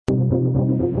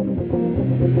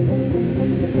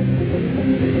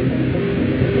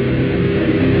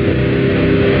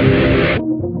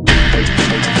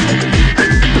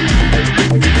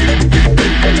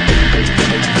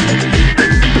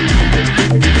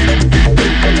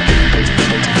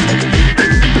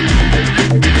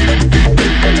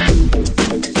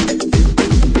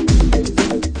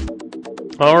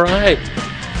right.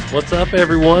 What's up,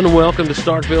 everyone? Welcome to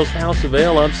Starkville's House of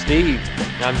L. I'm Steve.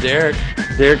 I'm Derek.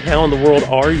 Derek, how in the world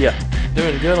are you?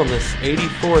 Doing good on this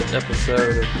 84th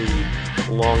episode of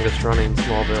the longest-running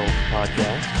Smallville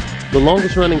podcast. The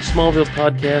longest-running Smallville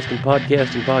podcast and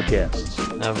podcasting podcasts.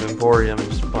 Of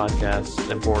Emporium's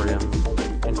Podcast Emporium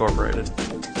Incorporated.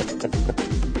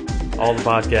 All the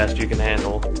podcasts you can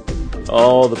handle.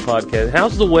 All the podcasts.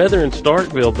 How's the weather in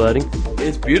Starkville, buddy?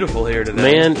 It's beautiful here today.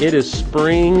 Man, it is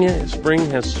spring.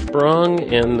 Spring has sprung,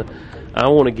 and I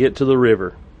want to get to the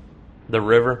river. The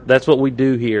river? That's what we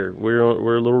do here. We're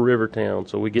a little river town,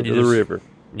 so we get to the river.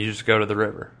 You just go to the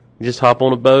river? You just hop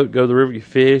on a boat, go to the river, you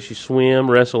fish, you swim,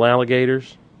 wrestle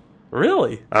alligators.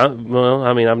 Really? I've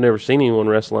never seen anyone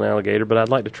wrestle an alligator, but I'd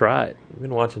like to try it. You've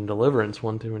been watching Deliverance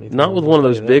one too many times. Not with one of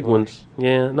those big ones.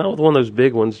 Yeah, not with one of those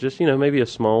big ones. Just, maybe a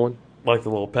small one. Like the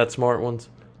little PetSmart ones?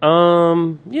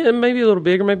 Yeah, maybe a little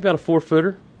bigger, maybe about a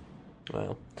 4-footer.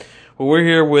 Well, we're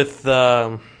here with,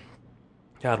 what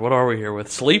are we here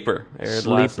with? Sleeper aired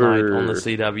last night on the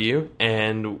CW,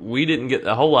 and we didn't get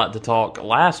a whole lot to talk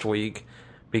last week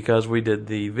because we did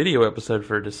the video episode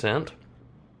for Descent,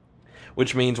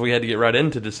 which means we had to get right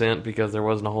into Descent because there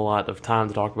wasn't a whole lot of time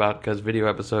to talk about because video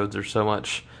episodes are so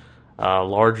much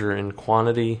larger in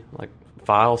quantity, like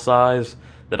file size,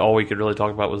 that all we could really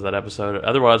talk about was that episode.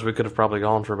 Otherwise, we could have probably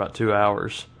gone for about 2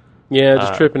 hours. Yeah,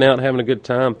 just tripping out and having a good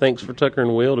time. Thanks for Tucker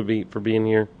and Will for being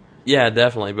here. Yeah,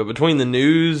 definitely. But between the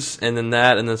news and then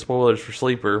that and then spoilers for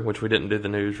Sleeper, which we didn't do the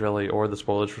news really, or the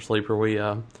spoilers for Sleeper, we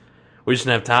just didn't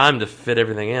have time to fit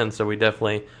everything in. So we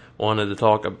definitely wanted to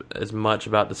talk as much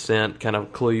about Descent, kind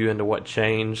of clue you into what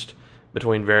changed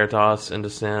between Veritas and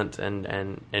Descent,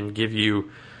 and give you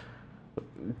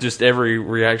just every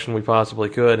reaction we possibly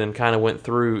could, and kind of went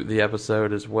through the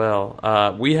episode as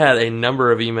well. We had a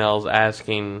number of emails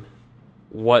asking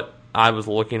what I was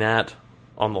looking at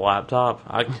on the laptop.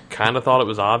 I kind of thought it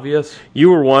was obvious. You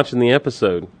were watching the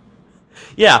episode.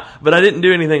 Yeah, but I didn't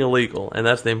do anything illegal, and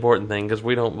that's the important thing, because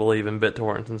we don't believe in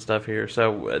BitTorrents and stuff here.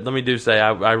 So let me say,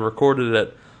 I recorded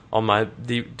it on my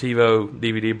TiVo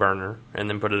DVD burner, and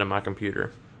then put it in my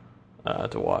computer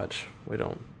to watch. We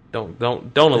don't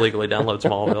illegally download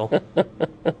Smallville.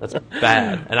 That's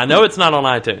bad. And I know it's not on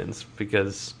iTunes,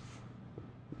 because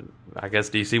I guess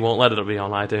DC won't let it be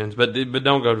on iTunes, but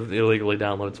don't go illegally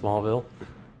download Smallville.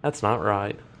 That's not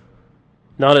right.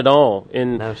 Not at all.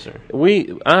 And no, sir.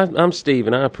 I'm Steve,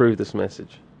 and I approve this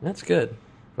message. That's good.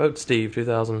 Vote Steve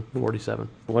 2047.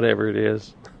 Whatever it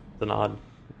is. It's an odd.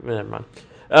 Never mind.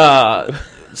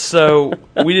 So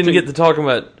we didn't get to talk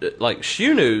about like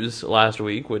shoe news last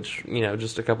week, which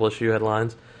just a couple of shoe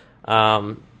headlines.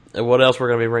 What else we're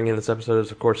going to be bringing in this episode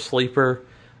is, of course, Sleeper,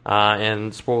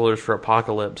 and spoilers for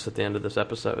Apocalypse at the end of this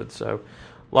episode. So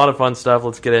a lot of fun stuff.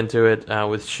 Let's get into it.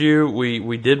 With shoe,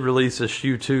 we did release a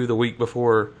shoe 2 the week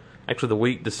before, actually the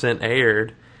week Descent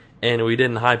aired, and we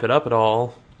didn't hype it up at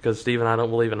all because Steve and I don't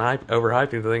believe in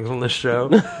overhyping things on this show.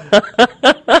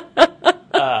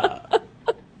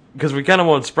 Because we kind of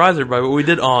want to surprise everybody, but we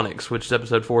did Onyx, which is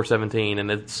episode 417,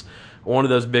 and it's one of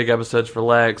those big episodes for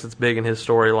Lex. It's big in his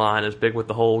storyline. It's big with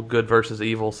the whole good versus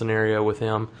evil scenario with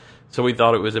him. So we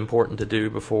thought it was important to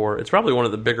do before. It's probably one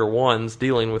of the bigger ones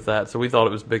dealing with that, so we thought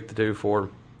it was big to do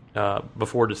for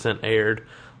before Descent aired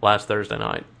last Thursday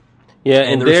night. Yeah,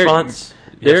 and the response...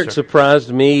 Derek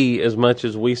surprised me as much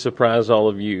as we surprised all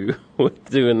of you with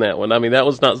doing that one. I mean, that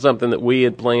was not something that we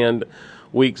had planned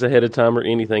weeks ahead of time or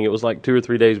anything. It was like 2 or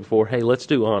 3 days before. Hey, let's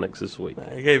do Onyx this week.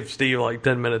 I gave Steve like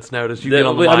 10 minutes notice. You get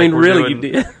on the mic. I mean, really, you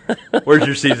did. Where's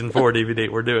your season 4 DVD?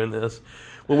 We're doing this.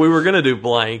 Well, we were going to do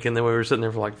Blank, and then we were sitting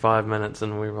there for like 5 minutes,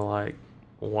 and we were like,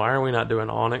 why are we not doing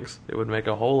Onyx? It would make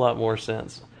a whole lot more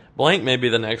sense. Blank may be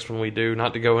the next one we do,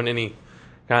 not to go in any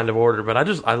kind of order, but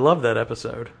I love that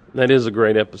episode. That is a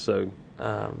great episode.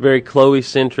 Very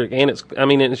Chloe-centric, and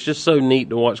it's just so neat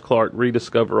to watch Clark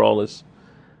rediscover all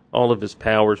of his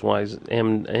powers while he's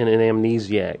an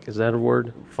amnesiac. Is that a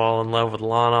word? Fall in love with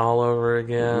Lana all over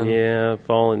again. Yeah,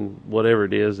 fall in whatever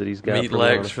it is that he's got. Meet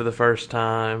Lex for the first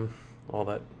time. All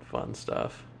that fun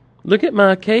stuff. Look at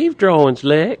my cave drawings,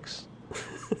 Lex.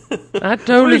 I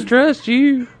totally trust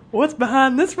you. What's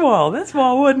behind this wall? This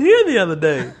wall wasn't here the other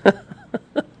day.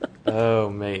 Oh,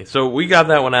 me. So we got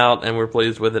that one out, and we're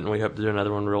pleased with it, and we hope to do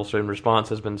another one real soon. Response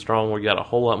has been strong. We got a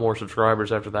whole lot more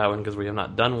subscribers after that one because we have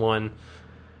not done one.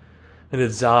 We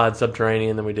did Zod,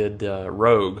 Subterranean, then we did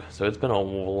Rogue. So it's been a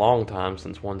long time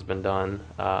since one's been done.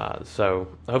 So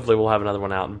hopefully we'll have another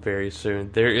one out very soon.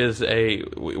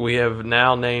 We have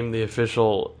now named the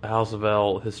official House of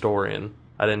L historian.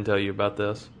 I didn't tell you about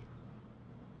this.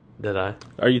 Did I?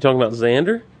 Are you talking about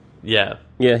Xander? Yeah.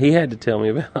 Yeah, he had to tell me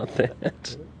about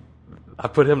that. I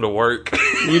put him to work.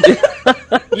 You did,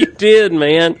 you did,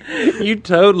 man. You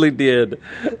totally did.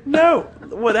 No,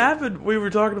 what happened, we were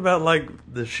talking about, like,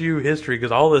 the shoe history,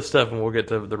 because all this stuff, and we'll get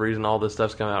to the reason all this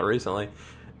stuff's come out recently,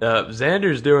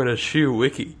 Xander's doing a shoe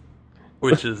wiki,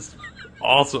 which is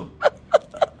awesome.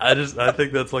 I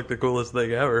think that's, like, the coolest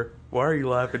thing ever. Why are you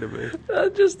laughing at me? I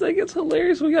just think it's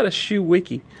hilarious. We got a shoe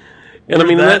wiki. And I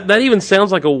mean, that even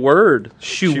sounds like a word.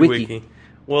 Shoe wiki.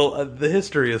 Well, the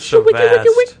history is so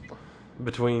vast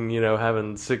between,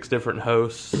 having 6 different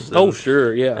hosts. Oh,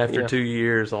 sure, yeah. After 2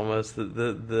 years almost,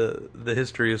 the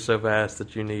history is so vast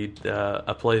that you need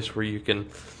a place where you can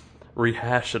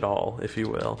rehash it all, if you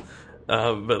will.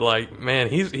 But, like, man,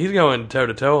 he's going toe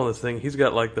to toe on this thing. He's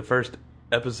got, like, the first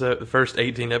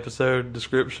 18 episode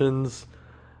descriptions.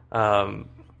 I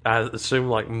assume,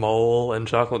 like, Mole and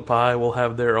Chocolate Pie will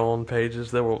have their own pages.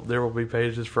 There will be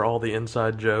pages for all the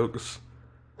inside jokes.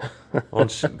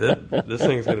 This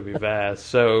thing's going to be vast.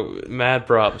 So, mad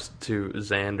props to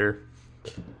Xander,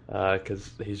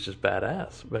 because he's just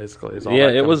badass. Basically, is all yeah.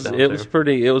 that It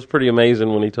was pretty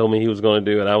amazing when he told me he was going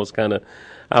to do it. I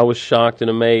was shocked and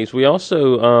amazed. We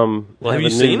also have you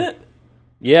seen it?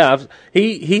 Yeah,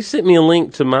 he sent me a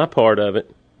link to my part of it.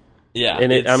 Yeah,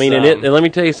 and and let me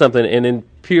tell you something. And in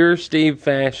pure Steve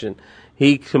fashion,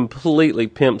 he completely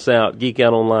pimps out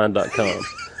geekoutonline.com.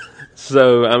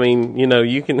 So, I mean,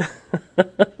 you can...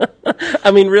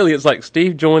 I mean, really, it's like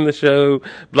Steve joined the show,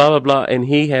 blah, blah, blah, and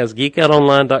he has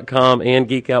geekoutonline.com and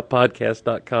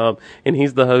geekoutpodcast.com, and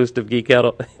he's the host of Geek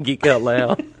Out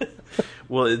Loud.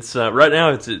 Well, it's right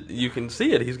now, you can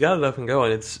see it. He's got it up and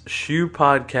going. It's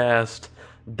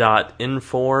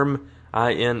shoepodcast.inform,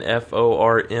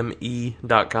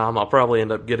 informe.com. I'll probably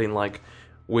end up getting, like,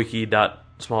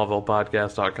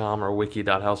 wiki.smallvillepodcast.com or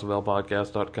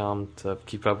wiki.houseoflpodcast.com to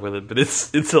keep up with it, but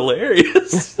it's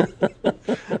hilarious.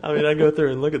 I mean, I go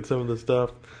through and look at some of the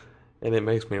stuff, and it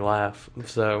makes me laugh.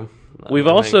 So we've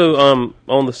also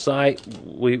on the site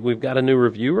we've got a new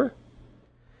reviewer.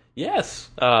 Yes,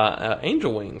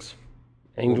 Angel Wings.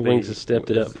 Angel Wings has stepped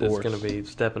it up for us. It's going to be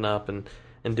stepping up and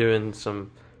doing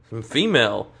some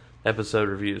female episode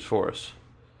reviews for us.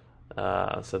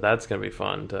 So that's going to be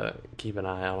fun to keep an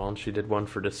eye out on. She did one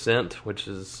for Descent, which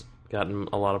has gotten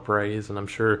a lot of praise, and I'm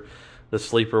sure the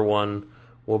Sleeper one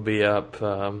will be up.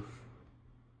 No,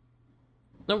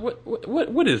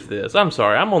 what is this? I'm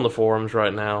sorry, I'm on the forums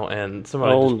right now, and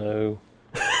somebody. Oh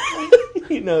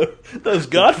no! Those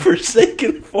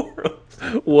godforsaken forums.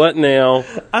 What now?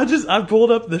 I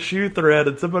pulled up the shoe thread,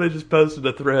 and somebody just posted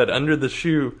a thread under the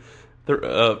shoe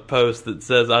post that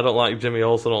says, "I don't like Jimmy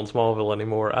Olsen on Smallville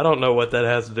anymore." I don't know what that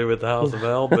has to do with the House of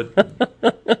L, but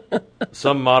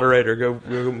some moderator go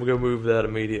move that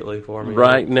immediately for me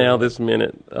right now, this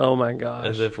minute. Oh my gosh!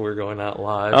 As if we're going out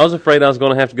live. I was afraid I was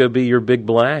going to have to go be your big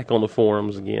black on the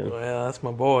forums again. Well, that's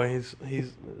my boy.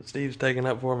 Steve's taking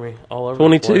up for me all over.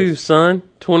 22, son.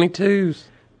 22s.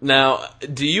 Now,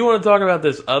 do you want to talk about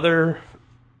this other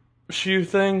shoe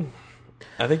thing?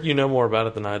 I think you know more about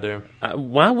it than I do.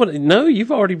 Why would no?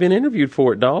 You've already been interviewed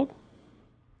for it, dog.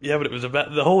 Yeah, but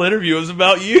the whole interview was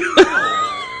about you.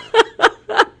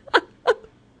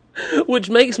 Which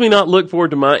makes me not look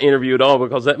forward to my interview at all,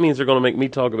 because that means they're going to make me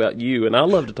talk about you, and I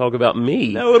love to talk about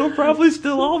me. No, it'll probably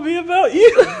still all be about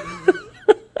you.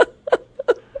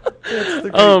 That's the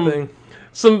great thing.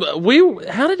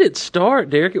 How did it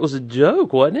start, Derek? It was a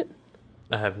joke, wasn't it?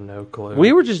 I have no clue.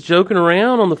 We were just joking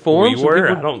around on the forums. We were?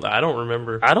 I don't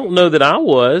remember. I don't know that I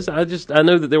was. I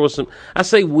know that there was some... I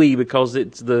say we because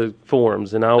it's the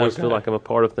forums, and I always feel like I'm a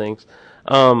part of things.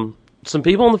 Some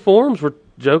people on the forums were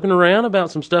joking around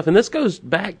about some stuff, and this goes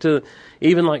back to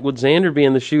even like with Xander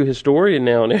being the shoe historian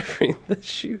now and everything. The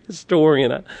shoe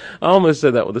historian. I almost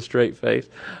said that with a straight face.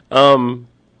 But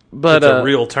it's a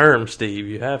real term, Steve.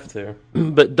 You have to.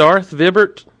 But Darth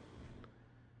Vibert...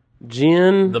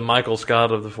 Jen, the Michael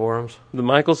Scott of the forums, and the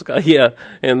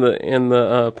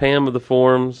Pam of the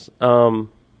forums.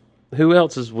 Who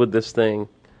else is with this thing?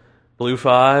 Blue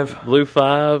Five,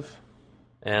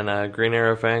 and Green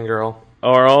Arrow Fangirl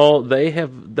are all they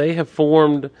have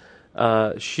formed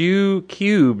Shoe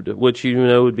Cubed, which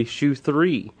would be Shoe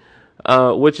 3,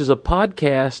 which is a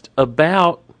podcast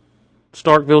about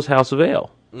Starkville's House of L.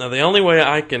 Now, the only way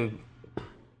I can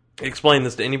explain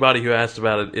this to anybody who asked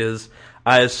about it is,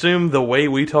 I assume the way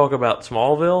we talk about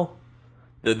Smallville,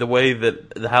 the way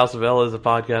that the House of L is a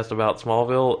podcast about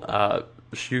Smallville,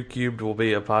 Shoe Cubed will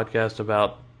be a podcast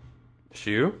about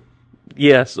Shoe?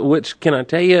 Yes, which, can I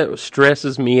tell you,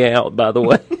 stresses me out, by the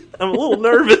way. I'm a little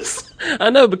nervous. I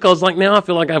know, because like now I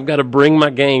feel like I've got to bring my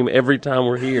game every time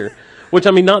we're here. Which,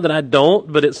 I mean, not that I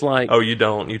don't, but it's like... Oh, you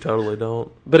don't. You totally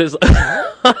don't. But it's...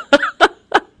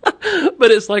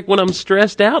 But it's like when I'm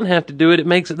stressed out and have to do it, it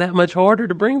makes it that much harder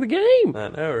to bring the game. I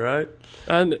know, right?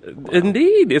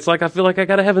 Indeed, it's like I feel like I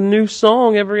got to have a new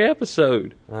song every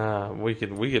episode. We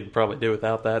could probably do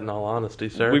without that, in all honesty,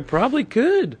 sir. We probably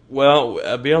could.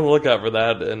 Well, be on the lookout for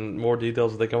that and more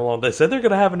details as they come along. They said they're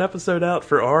going to have an episode out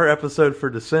for our episode for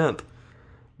Descent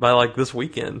by like this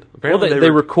weekend. Apparently, Well,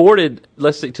 they recorded.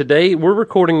 Let's see. Today we're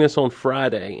recording this on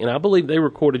Friday, and I believe they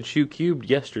recorded Shoe Cubed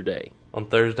yesterday. on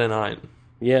Thursday night.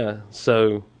 Yeah,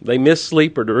 so they missed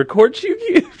Sleeper to record Shoe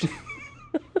Cubed.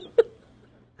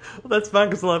 Well, that's fine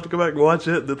because they'll have to go back and watch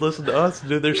it and then listen to us and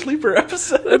do their sleeper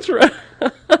episode. That's right.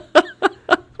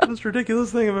 Most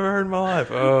ridiculous thing I've ever heard in my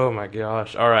life. Oh my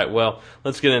gosh. All right, well,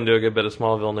 let's get into a good bit of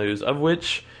Smallville news, of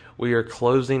which we are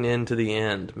closing into the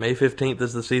end. May 15th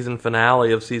is the season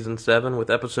finale of Season 7 with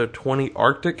Episode 20,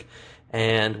 Arctic,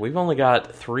 and we've only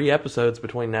got 3 episodes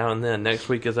between now and then. Next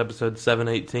week is Episode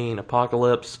 718,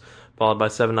 Apocalypse, followed by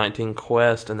 719,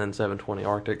 Quest, and then 720,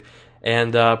 Arctic.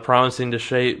 And promising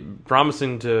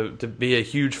to be a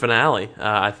huge finale,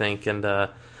 I think. And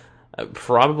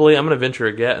probably, I'm going to venture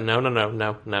a guess. No.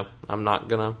 I'm not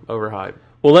going to overhype.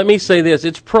 Well, let me say this: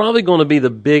 it's probably going to be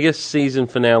the biggest season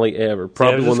finale ever.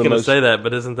 Probably I was one just of the going to most. say that,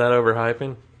 but isn't that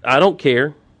overhyping? I don't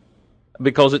care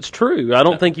because it's true. I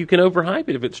don't think you can overhype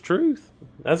it if it's truth.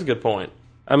 That's a good point.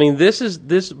 I mean,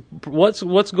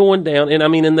 what's going down, and I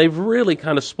mean, and they've really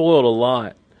kind of spoiled a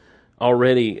lot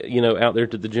already, out there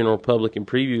to the general public in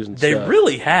previews and They stuff.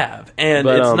 really have, and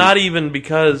But, it's not even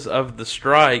because of the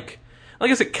strike. I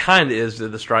guess it kind of is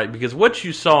the strike, because what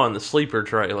you saw in the Sleeper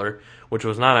trailer, which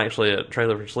was not actually a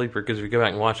trailer for Sleeper, because if you go back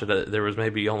and watch it, there was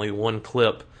maybe only one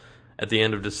clip at the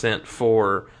end of Descent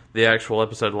for the actual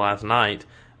episode last night.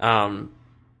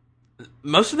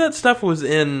 Most of that stuff was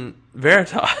in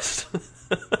Veritas.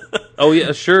 Oh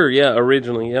yeah, sure, yeah,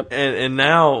 originally, yep. And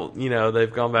now,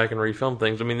 they've gone back and refilmed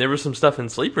things. I mean, there was some stuff in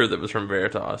Sleeper that was from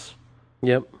Veritas.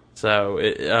 Yep. So,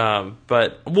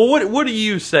 what do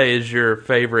you say is your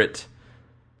favorite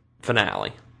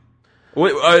finale?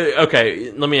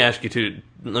 Okay, let me ask you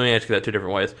that 2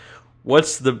 different ways.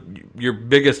 What's your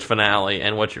biggest finale,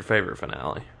 and what's your favorite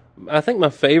finale? I think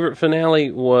my favorite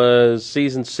finale was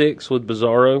season 6 with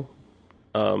Bizarro.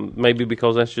 Maybe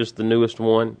because that's just the newest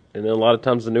one, and then a lot of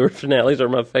times the newer finales are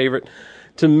my favorite.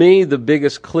 To me, the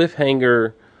biggest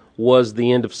cliffhanger was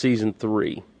the end of season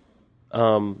 3,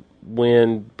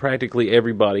 when practically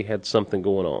everybody had something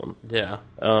going on. Yeah.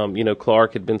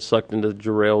 Clark had been sucked into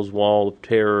Jor-El's wall of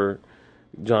terror.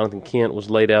 Jonathan Kent was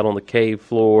laid out on the cave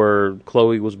floor.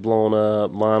 Chloe was blown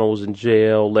up. Lionel was in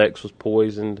jail. Lex was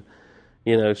poisoned.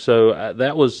 So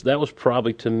that was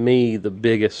probably, to me, the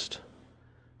biggest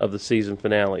of the season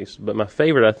finales. But my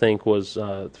favorite, I think, was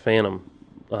Phantom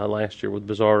last year with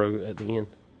Bizarro at the end.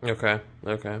 Okay.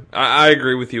 I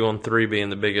agree with you on 3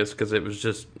 being the biggest, because it was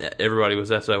just, everybody was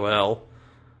SOL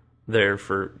there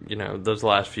for, those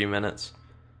last few minutes.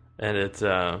 And it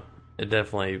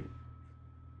definitely,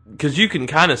 because you can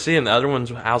kind of see in the other ones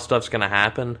how stuff's going to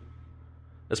happen,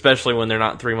 especially when they're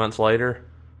not 3 months later.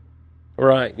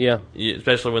 Right, yeah.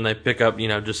 Especially when they pick up,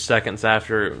 just seconds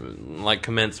after, like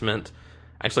Commencement.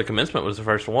 Actually, Commencement was the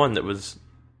first one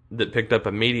that picked up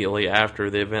immediately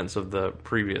after the events of the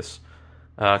previous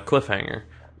cliffhanger.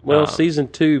 Well, season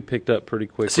 2 picked up pretty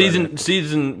quick. Season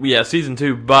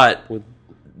 2, but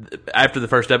after the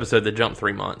first episode, they jumped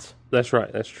 3 months. That's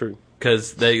right, that's true.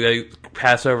 Because they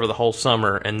pass over the whole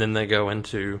summer, and then they go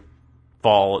into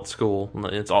fall at school.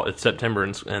 It's September,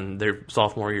 and their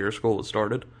sophomore year of school has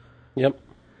started. Yep.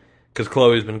 Because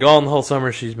Chloe's been gone the whole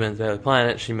summer. She's been to the other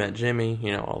planet. She met Jimmy.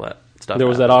 All that stuff. There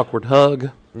was that awkward hug.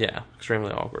 Yeah,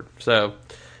 extremely awkward. So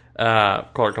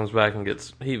Clark comes back and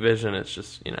gets heat vision. It's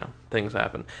just, things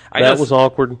happen. That was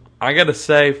awkward. I got to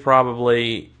say,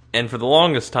 probably, and for the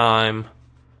longest time,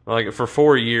 like for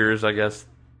 4 years, I guess,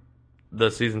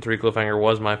 the season 3 cliffhanger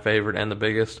was my favorite and the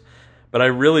biggest. But I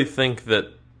really think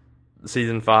that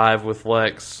season 5 with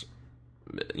Lex,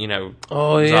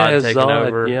 Zod taking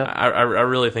over. Yeah. I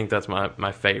really think that's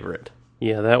my favorite.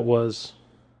 Yeah, that was.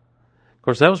 Of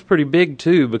course, that was pretty big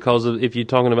too, because if you're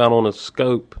talking about on a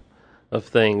scope of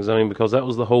things. I mean, because that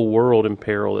was the whole world in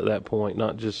peril at that point,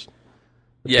 not just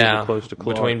the people close to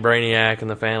Clark. Between Brainiac and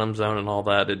the Phantom Zone and all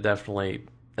that, it definitely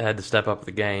had to step up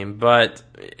the game. But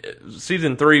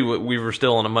season 3, we were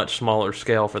still on a much smaller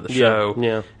scale for the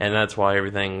show, and that's why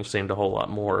everything seemed a whole lot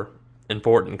more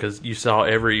important, because you saw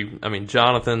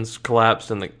Jonathan's collapsed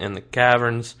in the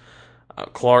caverns,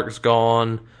 Clark's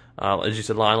gone, as you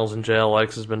said, Lionel's in jail,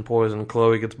 Lex has been poisoned,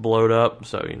 Chloe gets blowed up,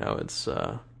 so it's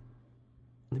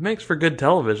it makes for good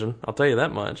television, I'll tell you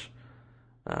that much.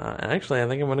 And actually, I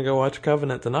think I'm going to go watch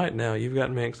Covenant tonight now. You've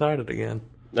gotten me excited again.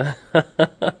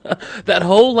 That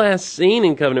whole last scene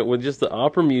in Covenant with just the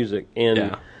opera music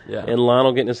and and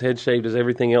Lionel getting his head shaved as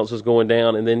everything else is going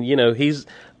down, and then he's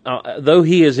though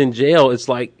he is in jail, it's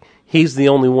like he's the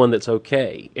only one that's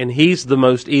okay, and he's the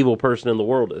most evil person in the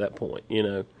world at that point,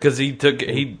 because he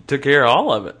took care of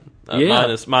all of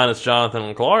it, minus Jonathan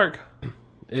and Clark.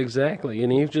 Exactly,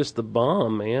 and he's just the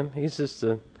bomb, man. He's just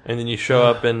a. And then you show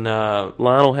up in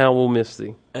Lionel, how we'll miss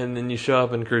thee. And then you show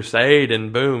up in Crusade,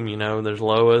 and boom, there's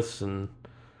Lois, and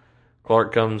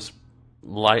Clark comes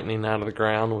lightning out of the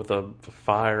ground with a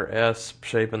fire S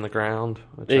shape in the ground.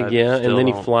 Yeah, and then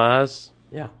he flies.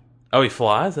 Yeah. Oh, he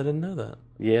flies? I didn't know that.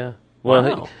 Yeah. Well,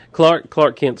 wow.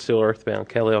 Clark Kent's still earthbound.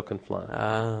 Kal-El can fly.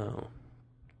 Oh.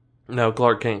 No,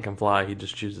 Clark Kent can fly. He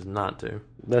just chooses not to.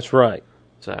 That's right.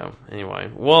 So,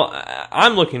 anyway. Well,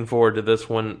 I'm looking forward to this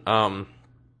one.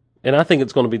 And I think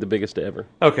it's going to be the biggest ever.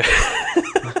 Okay.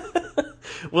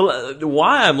 Well,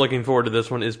 why I'm looking forward to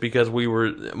this one is because we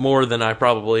were, more than I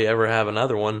probably ever have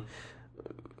another one,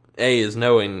 A, is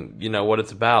knowing, what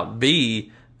it's about.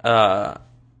 B,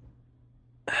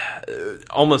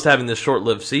 almost having this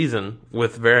short-lived season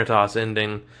with Veritas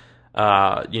ending,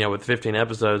 with 15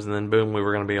 episodes, and then boom, we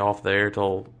were going to be off the air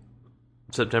till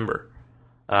September.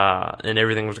 And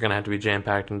everything was going to have to be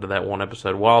jam-packed into that one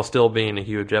episode, while still being a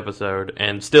huge episode,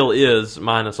 and still is,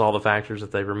 minus all the factors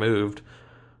that they removed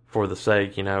for the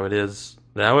sake, it is.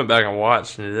 I went back and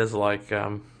watched, and it is like,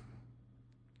 it's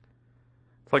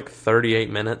like 38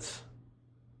 minutes,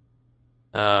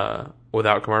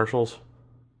 without commercials.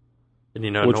 And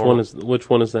which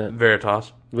one is that?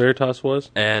 Veritas. Veritas was?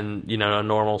 And, a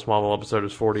normal Smallville episode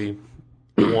is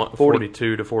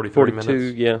 42 to 43 minutes.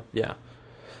 42, yeah. Yeah.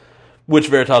 Which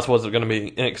Veritas wasn't going to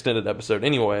be an extended episode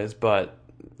anyways, but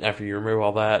after you remove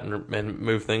all that and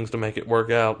move things to make it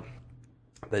work out,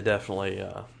 they definitely,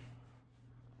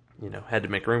 had to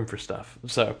make room for stuff.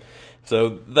 So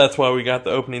that's why we got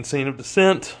the opening scene of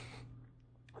Descent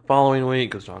the following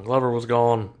week, because John Glover was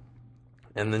gone.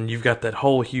 And then you've got that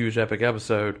whole huge epic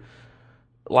episode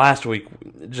last week,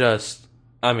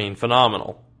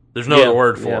 phenomenal. There's no other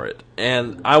word for it.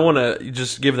 And I want to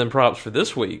just give them props for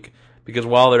this week, because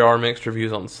while there are mixed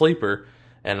reviews on Sleeper,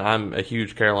 and I'm a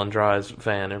huge Carolyn Dries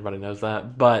fan, everybody knows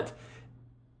that, but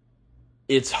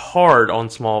it's hard on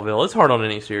Smallville. It's hard on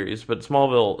any series, but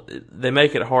Smallville, they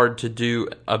make it hard to do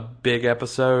a big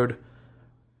episode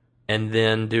and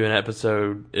then do an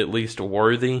episode at least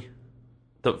worthy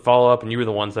to follow up, and you were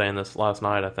the one saying this last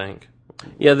night, I think.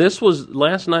 Yeah,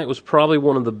 last night was probably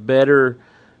one of the better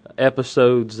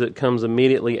episodes that comes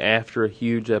immediately after a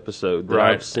huge episode that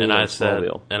I've seen on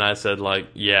Smallville. And I said,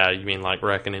 you mean like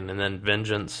Reckoning and then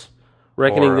Vengeance?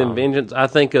 Reckoning then Vengeance. I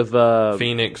think of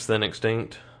Phoenix then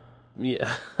Extinct.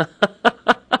 Yeah.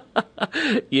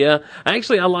 Yeah.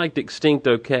 Actually, I liked Extinct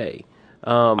okay.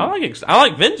 I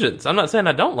like Vengeance. I'm not saying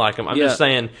I don't like them. I'm just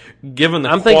saying, given the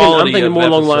I'm quality thinking of more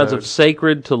along the lines of episode-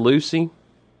 Sacred to Lucy.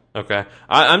 Okay.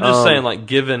 I'm just saying,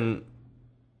 given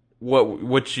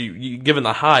what you given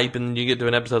the hype, and you get to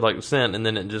an episode like Descent, and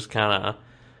then it just kind of,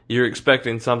 you're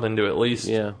expecting something to at least...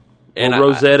 Yeah. And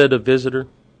Rosetta to Visitor.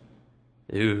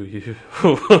 Ew.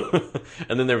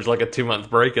 And then there was like a 2-month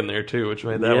break in there, too, which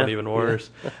made that one even worse.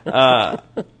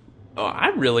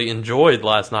 I really enjoyed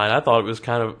last night. I thought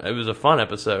it was a fun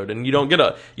episode, and you don't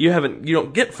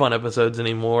get fun episodes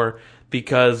anymore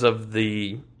because of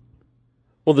the...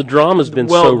 Well, the drama's been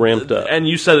so ramped up. And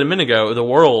you said it a minute ago, the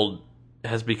world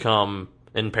has become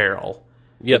in peril.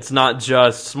 Yep. It's not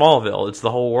just Smallville. It's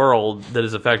the whole world that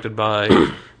is affected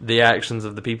by the actions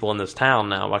of the people in this town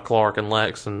now, by Clark and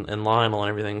Lex and Lionel and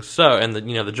everything. So, and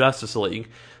the Justice League.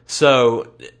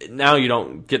 So now you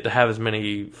don't get to have as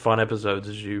many fun episodes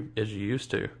as you used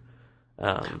to.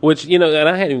 Which, and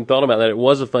I hadn't even thought about that. It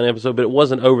was a fun episode, but it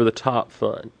wasn't over the top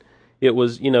fun. It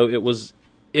was,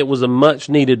 it was a much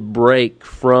needed break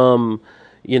from,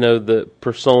 the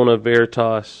Persona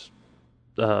Veritas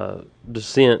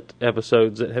Descent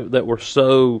episodes that were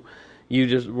so, you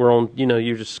just were on,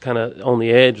 you're just kind of on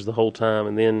the edge the whole time,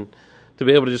 and then to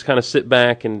be able to just kind of sit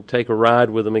back and take a ride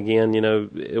with them again,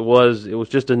 it was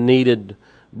just a needed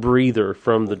breather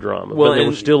from the drama. Well, but there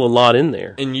was still a lot in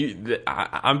there. And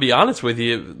I'll be honest with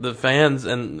you, the fans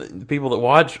and the people that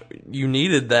watch, you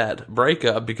needed that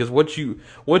breakup, because what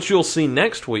you'll see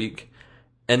next week,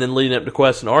 and then leading up to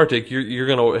Quest and Arctic, you're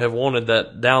going to have wanted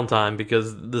that downtime,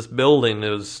 because this building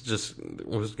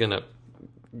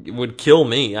would kill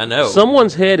me. I know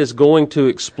someone's head is going to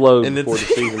explode before the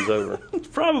season's over. It's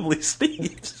probably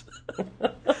Steve's.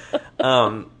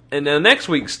 And then next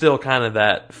week's still kind of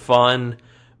that fun,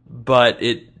 but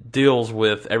it deals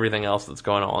with everything else that's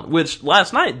going on, which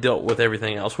last night dealt with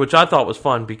everything else, which I thought was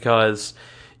fun, because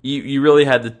you really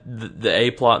had the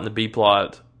A plot and the B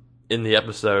plot in the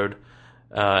episode,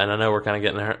 and I know we're kind of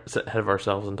getting ahead of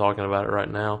ourselves and talking about it right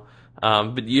now.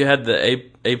 But you had the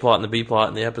A plot and the B plot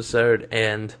in the episode,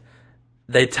 and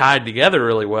they tied together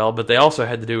really well. But they also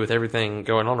had to do with everything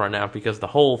going on right now, because the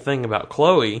whole thing about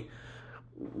Chloe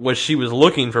was she was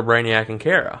looking for Brainiac and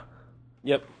Kara.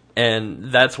 Yep.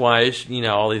 And that's why,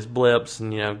 all these blips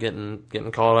and,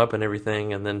 getting caught up and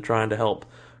everything, and then trying to help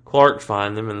Clark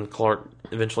find them, and Clark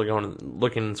eventually going and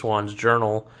looking in Swan's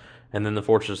journal, and then the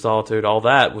Fortress of Solitude, all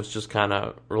that was just kind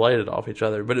of related off each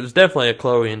other. But it was definitely a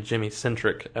Chloe and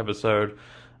Jimmy-centric episode.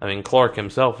 I mean, Clark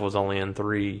himself was only in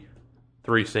three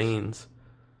scenes.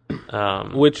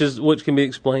 Which can be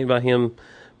explained by him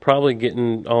probably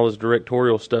getting all his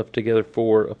directorial stuff together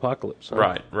for Apocalypse.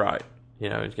 Huh? Right.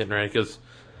 He's getting ready, because...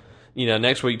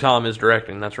 next week Tom is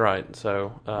directing. That's right.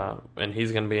 So, and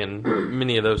he's going to be in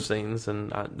many of those scenes,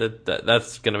 and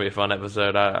that's going to be a fun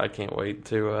episode. I can't wait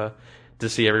to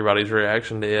see everybody's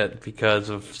reaction to it, because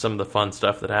of some of the fun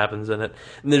stuff that happens in it.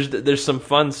 And there's some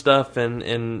fun stuff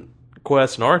in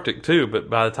Quest and Arctic too. But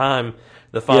by the time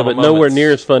the final, but nowhere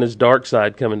near as fun as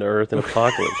Darkseid coming to Earth in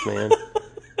Apocalypse, man.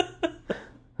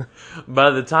 By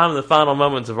the time the final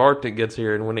moments of Arctic gets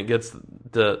here, and when it gets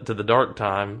to the dark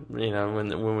time,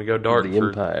 when we go dark for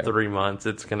Empire. 3 months,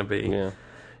 it's going to be, Yeah.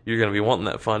 You're going to be wanting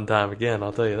that fun time again,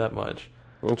 I'll tell you that much.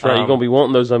 That's right, you're going to be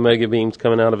wanting those Omega beams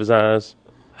coming out of his eyes.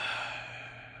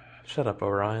 Shut up,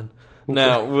 Orion.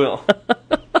 Now,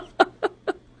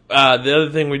 the other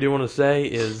thing we do want to say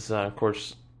is, of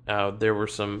course, there were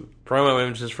some promo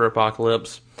images for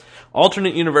Apocalypse.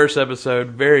 Alternate Universe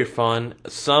episode, very fun.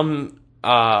 Some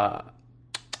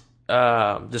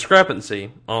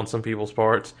discrepancy on some people's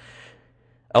parts.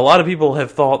 A lot of people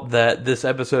have thought that this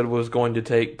episode was going to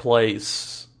take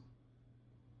place...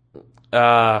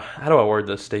 how do I word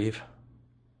this, Steve?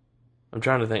 I'm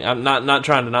trying to think. I'm not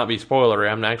trying to not be spoilery.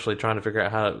 I'm actually trying to figure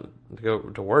out how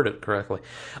to word it correctly.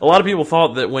 A lot of people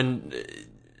thought that when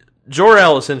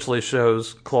Jor-El essentially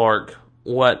shows Clark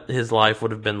what his life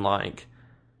would have been like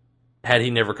had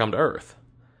he never come to Earth.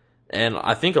 And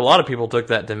I think a lot of people took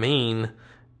that to mean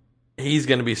he's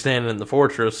going to be standing in the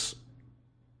fortress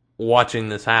watching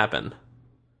this happen.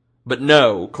 But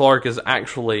no, Clark is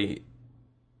actually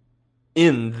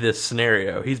in this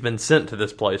scenario. He's been sent to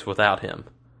this place without him.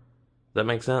 Does that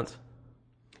make sense?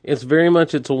 It's very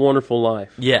much It's a Wonderful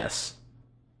Life. Yes.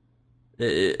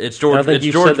 It's George. I think it's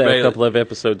you George said that Bailey. a couple of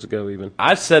episodes ago, even.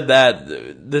 I said that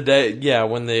the day,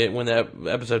 when the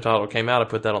episode title came out, I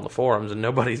put that on the forums, and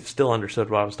nobody still understood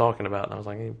what I was talking about. And I was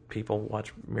like, hey, people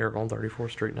watch Miracle on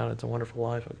 34th Street, not It's a Wonderful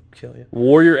Life. I'll kill you.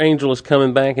 Warrior Angel is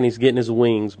coming back, and he's getting his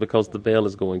wings because the bell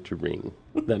is going to ring.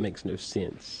 That makes no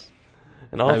sense.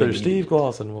 And author Steve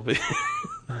Glosson will be...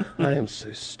 I am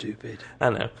so stupid. I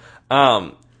know.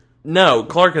 No,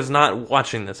 Clark is not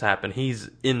watching this happen. He's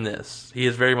in this. He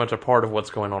is very much a part of what's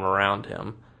going on around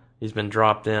him. He's been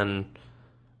dropped in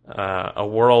a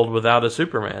world without a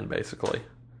Superman, basically.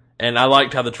 And I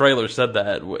liked how the trailer said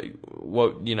that.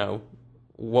 What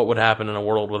would happen in a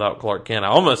world without Clark Kent? I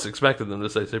almost expected them to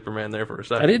say Superman there for a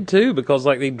second. I did too, because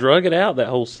they drug it out, that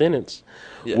whole sentence.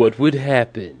 Yeah. What would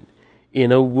happen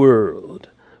in a world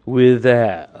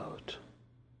without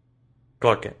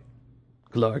Clark Kent?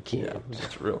 Clark Kent. Yeah,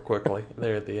 just real quickly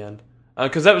there at the end,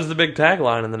 because that was the big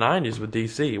tagline in the '90s with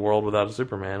DC: "World without a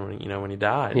Superman." When he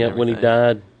died. Yeah, when he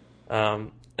died.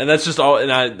 And that's just all.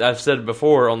 And I've said it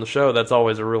before on the show. That's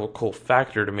always a real cool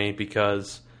factor to me,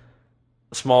 because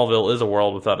Smallville is a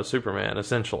world without a Superman,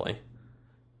 essentially.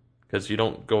 Because you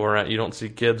don't go around, you don't see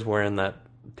kids wearing that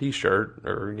T-shirt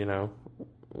or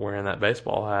wearing that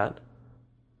baseball hat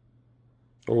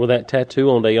or with that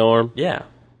tattoo on their arm. Yeah,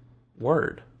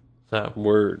 word. So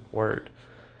word.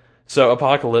 So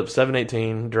Apocalypse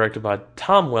 7/18, directed by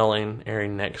Tom Welling,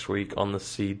 airing next week on the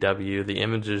CW. The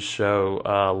images show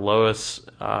Lois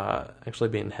actually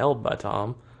being held by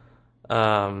Tom,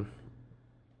 and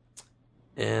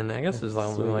I guess there's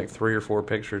only like 3 or 4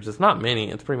 pictures. It's not many.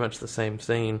 It's pretty much the same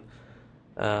scene,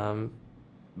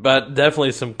 but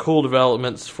definitely some cool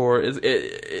developments for it.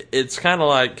 It's kind of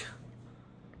like.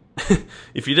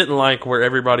 If you didn't like where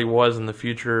everybody was in the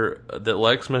future that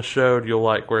Lexmas showed, you'll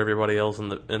like where everybody else in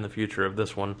the future of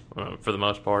this one, for the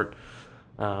most part,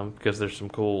 because there's some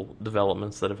cool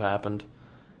developments that have happened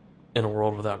in a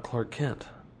world without Clark Kent.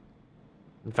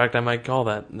 In fact, I might call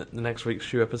that the next week's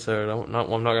shoe episode. I'm not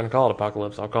going to call it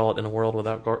Apocalypse. I'll call it In a World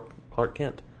Without Clark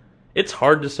Kent. It's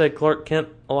hard to say Clark Kent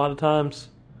a lot of times.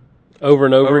 Over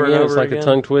and over again. It's like a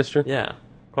tongue twister. Yeah,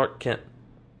 Clark Kent.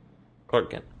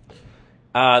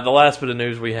 The last bit of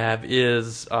news we have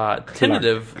is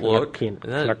tentative look.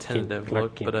 Not a tentative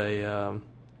look, but a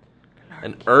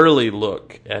an early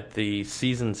look at the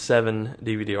Season 7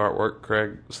 DVD artwork.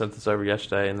 Craig sent this over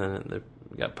yesterday, and then it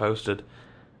got posted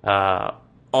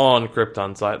on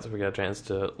Krypton site, so we got a chance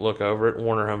to look over it.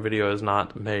 Warner Home Video has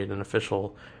not made an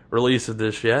official release of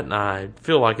this yet, and I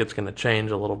feel like it's going to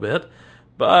change a little bit.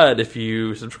 But if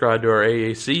you subscribe to our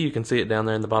AAC, you can see it down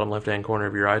there in the bottom left-hand corner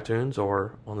of your iTunes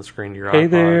or on the screen of your iPod. Hey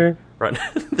there. Right.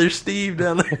 There's Steve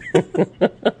down there.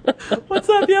 What's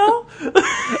up, y'all?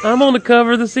 I'm on the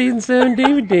cover of the Season 7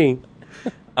 DVD.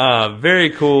 Very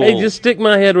cool. Hey, just stick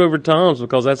my head over Tom's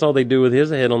because that's all they do with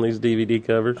his head on these DVD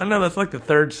covers. I know that's like the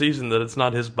third season that it's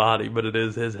not his body, but it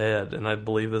is his head, and I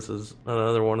believe this is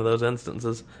another one of those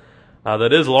instances.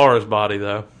 That is Laura's body,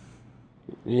 though.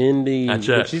 Indeed. I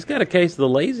checked. But she's got a case of the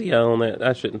lazy eye on that.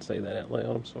 I shouldn't say that out loud.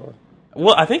 I'm sorry.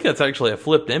 Well, I think that's actually a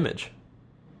flipped image.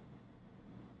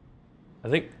 I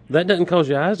think That doesn't cause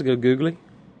your eyes to go googly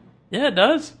yeah, it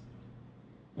does.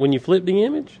 when you flip the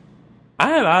image? I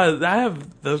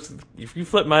have those. If you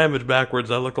flip my image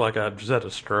backwards, I look like I just had a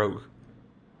stroke.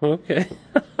 Okay.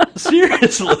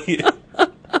 Seriously.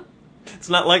 It's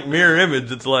not like mirror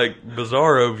image. It's like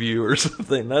Bizarro view or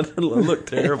something. That look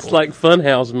terrible. It's like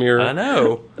Funhouse mirror. I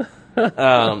know.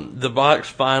 The box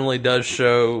finally does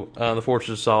show the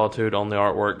Fortress of Solitude on the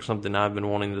artwork, something I've been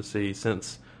wanting to see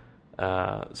since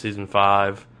Season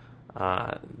 5.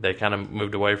 They kind of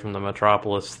moved away from the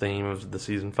Metropolis theme of the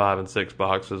Season 5 and 6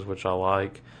 boxes, which I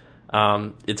like.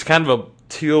 It's kind of a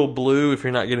teal blue if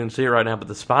you're not getting to see it right now, but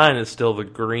the spine is still the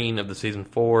green of the Season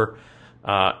 4.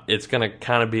 It's going to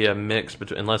kind of be a mix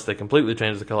between, unless they completely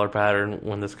change the color pattern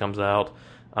when this comes out.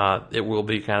 It will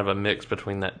be kind of a mix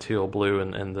between that teal blue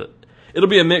and the. It'll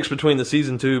be a mix between the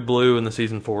Season 2 blue and the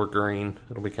Season 4 green.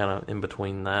 It'll be kind of in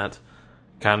between that.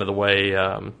 Kind of the way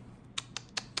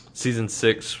Season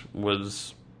 6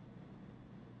 was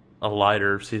a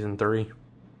lighter Season 3.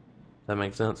 That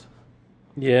makes sense?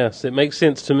 Yes, it makes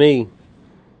sense to me.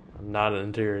 I'm not an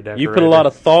interior decorator. You put a lot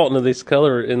of thought into this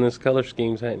color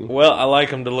schemes, haven't you? Well, I like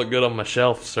them to look good on my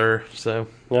shelf, sir. So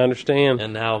I understand.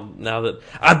 and now that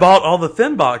I bought all the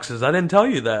thin boxes, I didn't tell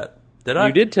you that, did I?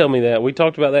 You did tell me that. We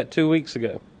talked about that 2 weeks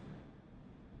ago.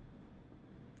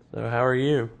 So how are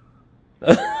you?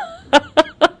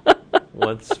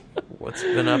 What's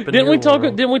been up in Didn't your we talk?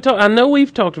 world? Didn't we talk? I know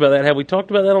we've talked about that. Have we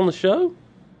talked about that on the show?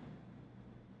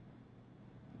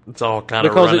 It's all kind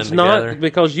of Because running it's together. not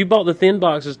because you bought the thin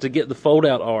boxes to get the fold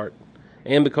out art,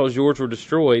 and because yours were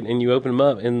destroyed, and you open them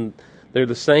up and they're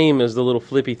the same as the little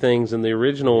flippy things in the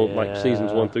original, like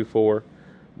seasons 1 through 4.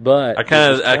 But I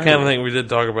kind of think we did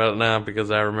talk about it now because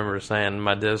I remember saying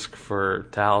my disc for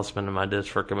Talisman and my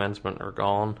disc for Commencement are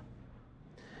gone.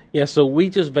 Yeah, so we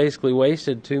just basically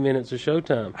wasted 2 minutes of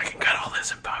showtime. I can cut all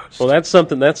this in post. Well, that's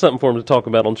something for him to talk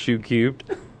about on Shoe Cubed.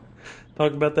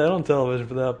 Talk about that on television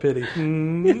without pity.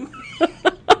 These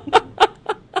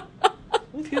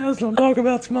guys don't talk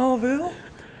about Smallville.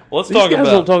 Let's These guys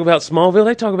don't talk about Smallville.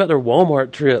 They talk about their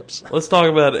Walmart trips. Let's talk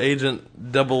about Agent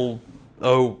 00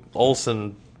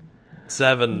 Olsen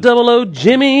 7 00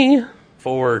 Jimmy.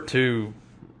 4-2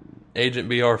 Agent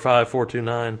BR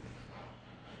 5429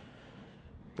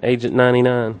 Agent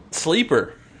 99.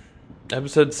 Sleeper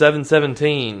episode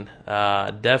 717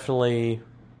 definitely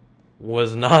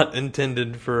was not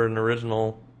intended for an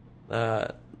original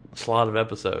slot of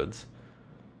episodes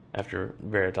after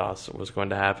Veritas was going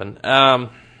to happen.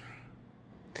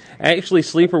 Actually,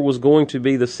 Sleeper was going to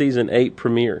be the season 8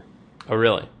 premiere. Oh,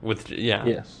 really? Yeah.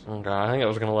 Yes. Okay, I think I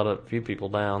was going to let a few people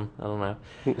down. I don't know.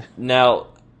 Now,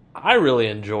 I really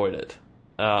enjoyed it.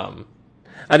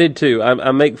 I did too.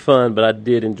 I make fun, but I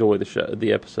did enjoy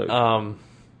the episode.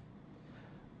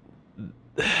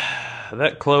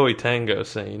 That Chloe Tango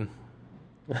scene.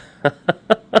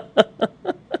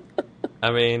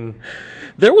 I mean,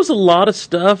 there was a lot of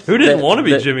stuff. Who didn't want to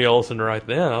be Jimmy Olsen right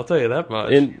then? I'll tell you that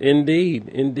much.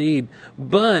 Indeed.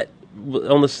 But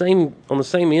on the same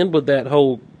end with that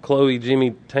whole Chloe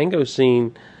Jimmy Tango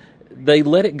scene, they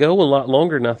let it go a lot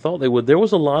longer than I thought they would. There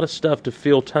was a lot of stuff to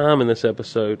fill time in this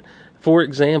episode. For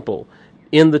example,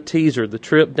 in the teaser, the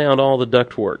trip down to all the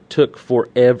ductwork took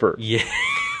forever. Yeah.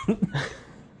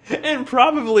 And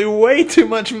probably way too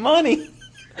much money.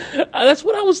 That's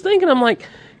what I was thinking. I'm like,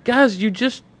 guys, you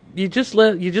just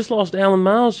lost Alan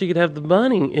Miles so you could have the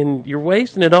money, and you're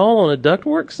wasting it all on a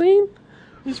ductwork scene?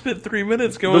 You spent 3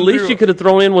 minutes going The least you could have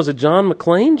thrown in was a John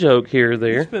McClane joke here or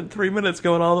there. You spent 3 minutes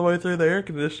going all the way through the air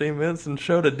conditioning vents and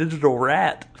showed a digital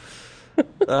rat.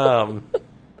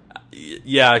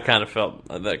 Yeah, that kind of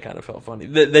felt funny.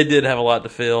 They did have a lot to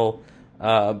fill.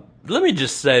 Let me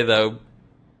just say, though,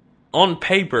 on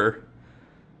paper,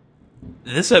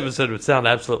 this episode would sound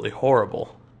absolutely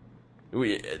horrible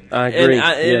I agree.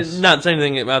 Yes. Not saying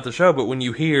anything about the show, but when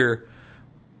you hear,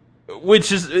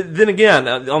 which is then again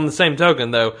on the same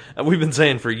token, though, we've been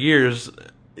saying for years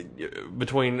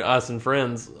between us and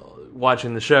friends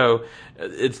watching the show,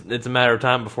 it's a matter of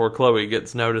time before Chloe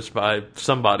gets noticed by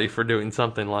somebody for doing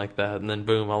something like that, and then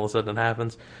boom, all of a sudden it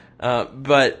happens.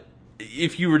 But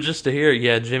if you were just to hear,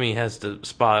 yeah, Jimmy has to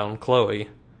spy on Chloe,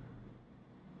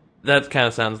 that kind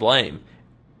of sounds lame.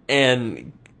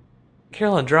 And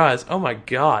Caroline Dries, oh my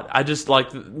god, I just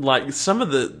like some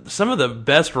of the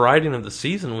best writing of the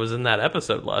season was in that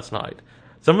episode last night.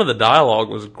 Some of the dialogue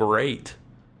was great.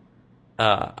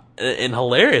 And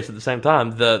hilarious at the same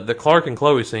time. The Clark and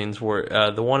Chloe scenes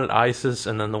were the one at ISIS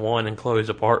and then the one in Chloe's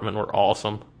apartment were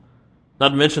awesome. Not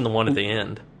to mention the one at the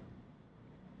end.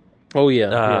 Oh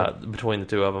yeah, between the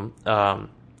two of them.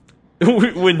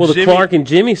 The Clark and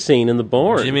Jimmy scene in the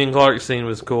barn. Jimmy and Clark scene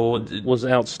was cool. Was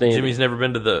outstanding. Jimmy's never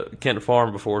been to the Kent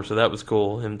farm before, so that was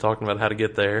cool. Him talking about how to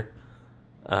get there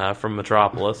from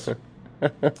Metropolis.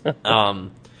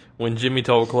 When Jimmy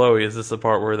told Chloe, "Is this the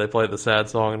part where they play the sad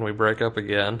song and we break up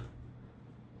again?"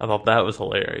 I thought that was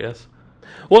hilarious.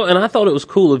 Well, and I thought it was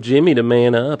cool of Jimmy to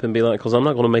man up and be like, because I'm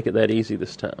not going to make it that easy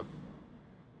this time.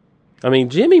 I mean,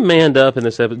 Jimmy manned up in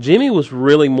this episode. Jimmy was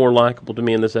really more likable to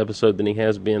me in this episode than he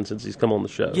has been since he's come on the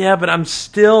show. Yeah, but I'm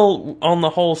still on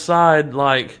the whole side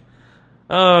like,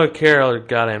 oh, Carol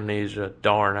got amnesia.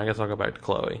 Darn, I guess I'll go back to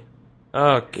Chloe.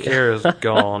 Oh, Kara's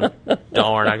gone.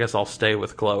 Darn, I guess I'll stay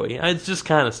with Chloe. It just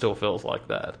kind of still feels like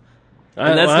that.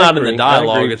 And that's not in the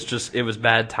dialogue. It's just, it was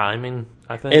bad timing,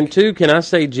 I think. And two, can I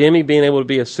say Jimmy being able to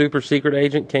be a super secret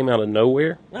agent came out of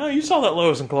nowhere? No, you saw that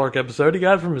Lois and Clark episode. He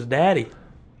got it from his daddy.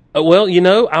 Well,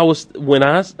 no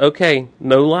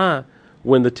lie,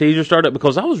 when the teaser started,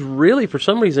 because I was really, for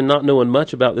some reason, not knowing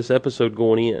much about this episode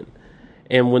going in.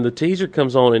 And when the teaser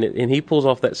comes on and he pulls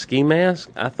off that ski mask,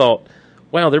 I thought,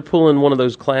 wow, they're pulling one of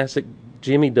those classic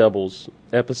Jimmy doubles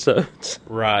episodes.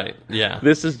 Right, yeah.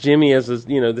 This is Jimmy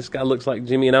this guy looks like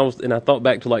Jimmy. And I thought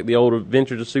back to like the old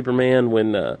Adventures of Superman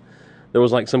when there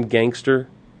was like some gangster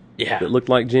that looked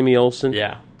like Jimmy Olsen.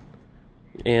 Yeah.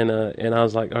 And I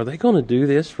was like, are they going to do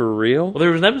this for real? Well,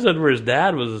 there was an episode where his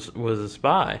dad was a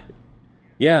spy.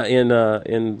 Yeah,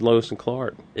 in Lois and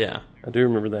Clark. Yeah. I do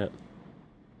remember that.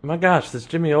 My gosh, this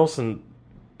Jimmy Olsen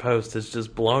post has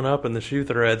just blown up in the shoe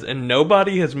threads, and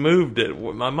nobody has moved it.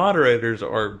 My moderators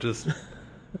are just...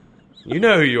 You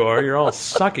know who you are. You're all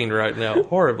sucking right now,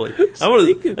 horribly.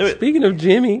 Speaking of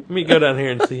Jimmy... Let me go down here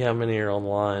and see how many are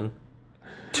online.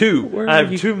 2. I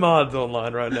have 2 mods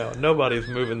online right now. Nobody's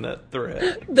moving that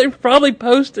thread. They've probably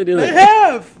posted it. They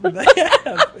have!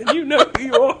 And you know who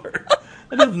you are.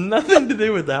 It has nothing to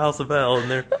do with the House of Hell,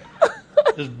 and they're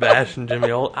just bashing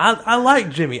Jimmy. I like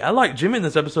Jimmy. I like Jimmy in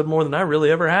this episode more than I really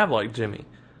ever have liked Jimmy.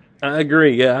 I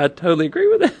agree. Yeah, I totally agree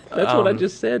with that. That's what I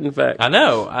just said, in fact. I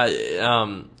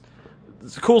know.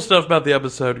 Cool stuff about the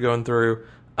episode going through.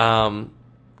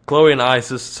 Chloe and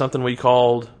Isis, something we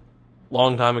called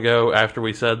long time ago after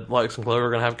we said Lex and Chloe were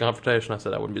going to have a confrontation. I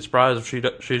said I wouldn't be surprised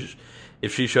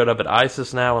if she showed up at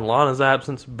ISIS now in Lana's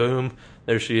absence. Boom,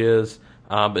 there she is.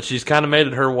 But she's kind of made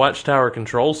it her Watchtower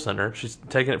control center. She's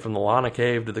taken it from the Lana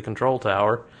cave to the control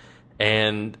tower,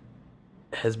 and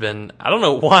has been, I don't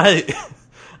know why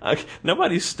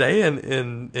nobody's staying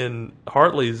in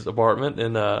Hartley's apartment,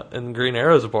 in Green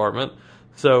Arrow's apartment.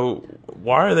 So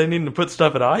why are they needing to put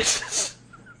stuff at ISIS?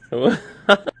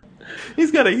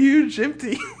 He's got a huge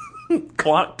empty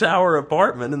clock tower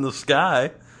apartment in the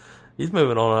sky. He's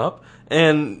moving on up,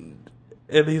 and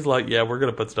he's like, "Yeah, we're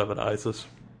gonna put stuff at ISIS."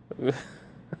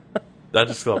 I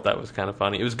just thought that was kind of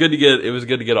funny. It was good to get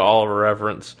an Oliver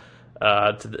reference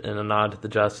and a nod to the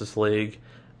Justice League.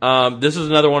 This is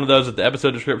another one of those that the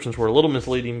episode descriptions were a little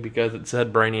misleading because it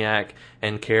said Brainiac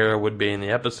and Kara would be in the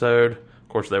episode. Of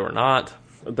course, they were not.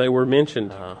 They were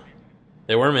mentioned.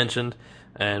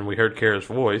 And we heard Kara's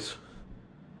voice.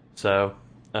 So,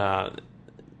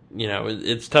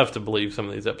 it's tough to believe some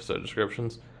of these episode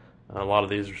descriptions. A lot of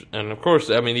these, and of course,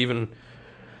 I mean, even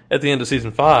at the end of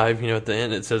season 5, at the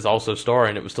end it says also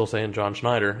starring, it was still saying John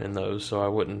Schneider in those, so I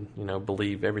wouldn't,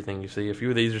 believe everything you see. A few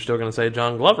of these are still going to say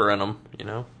John Glover in them,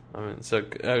 I mean, so,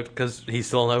 because he's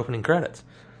still in the opening credits.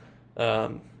 I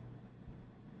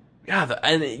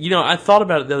thought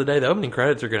about it the other day, the opening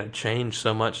credits are going to change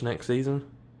so much next season.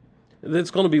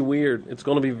 It's going to be weird. It's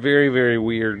going to be very, very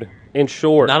weird and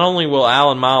short. Not only will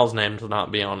Alan Miles' name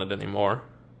not be on it anymore,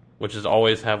 which is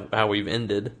always how we've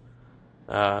ended.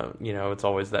 It's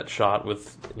always that shot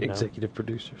with executive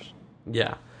producers.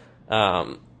 Yeah.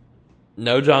 No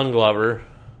John Glover.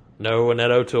 No Annette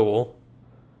O'Toole.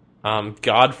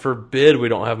 God forbid we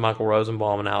don't have Michael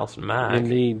Rosenbaum and Allison Mack.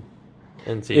 Indeed.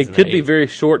 in season It could 8. be very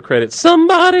short credits.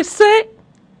 Somebody say.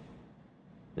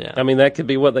 Yeah. I mean, that could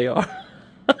be what they are.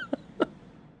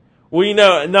 Well,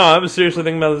 I was seriously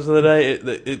thinking about this the other day.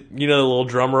 The little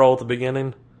drum roll at the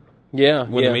beginning Yeah,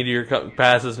 when yeah. the meteor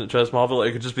passes and it shows Smallville.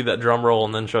 It could just be that drum roll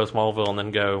and then show Smallville and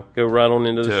then go Go right on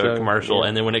into the to show. a commercial. Yeah.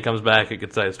 And then when it comes back, it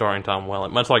could say starring Tom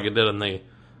Welling, much like it did in the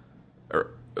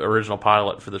original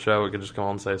pilot for the show. It could just come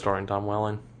on and say starring Tom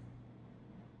Welling.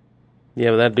 Yeah,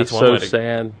 but that'd be That's one so way to-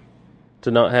 sad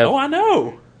to not have. Oh, I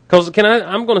know. Because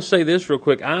I'm going to say this real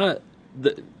quick.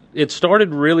 It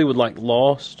started really with like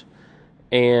Lost,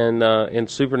 and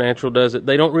Supernatural does it.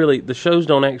 They don't really, the shows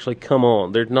don't actually come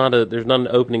on. There's not an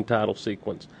opening title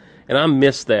sequence, and I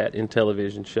miss that in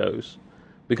television shows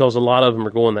because a lot of them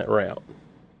are going that route.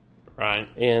 Right.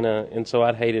 And so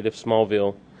I'd hate it if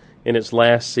Smallville, in its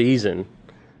last season,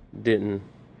 didn't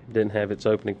have its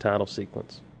opening title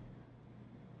sequence.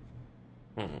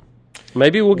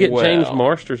 Maybe we'll get James Well.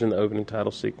 Marsters in the opening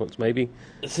title sequence. Maybe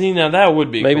See, now that would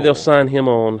be cool. they'll sign him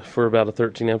on for about a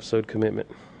 13 episode commitment.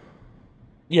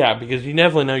 Yeah, because you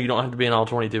definitely know you don't have to be in all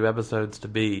 22 episodes to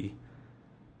be,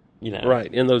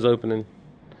 Right, in those opening.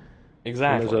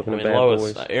 Exactly. Those opening I mean, bad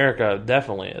Lois, boys. Erica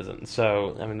definitely isn't.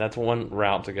 So, I mean, that's one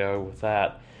route to go with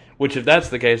that. Which, if that's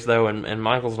the case, though, and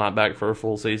Michael's not back for a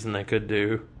full season, they could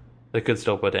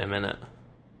still put him in it.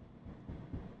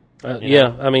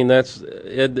 Yeah, I mean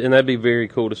and that'd be very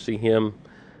cool to see him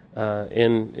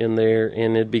in there,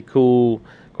 and it'd be cool.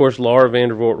 Of course, Laura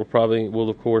Vandervoort will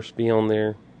of course be on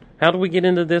there. How do we get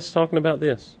into this? Talking about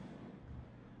this?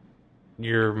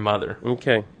 Your mother.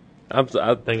 Okay, I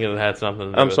think it had something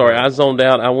to do I'm with sorry, it. I zoned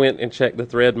out. I went and checked the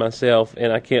thread myself,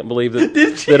 and I can't believe that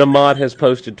Did you? that Ahmad has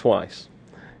posted twice.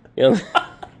 You know,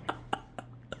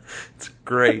 It's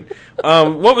great.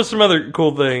 What was some other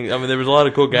cool thing? I mean, there was a lot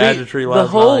of cool gadgetry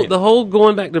last night. the whole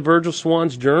going back to Virgil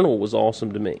Swan's journal was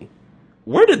awesome to me.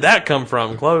 Where did that come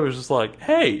from? Chloe was just like,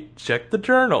 hey, check the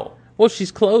journal. Well,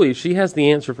 she's Chloe. She has the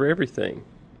answer for everything.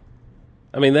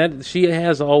 I mean, she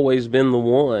has always been the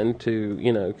one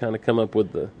to, kind of come up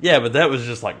with the... Yeah, but that was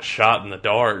just like shot in the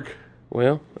dark.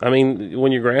 Well, I mean,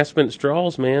 when you're grasping at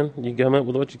straws, man, you come up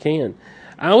with what you can.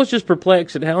 I was just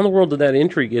perplexed at how in the world did that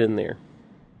entry get in there?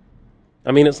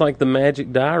 I mean, it's like the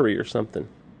Magic Diary or something.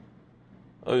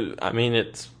 I mean,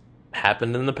 it's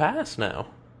happened in the past now.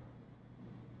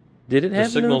 Did it The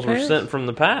happen signals in the were past? sent from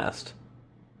the past.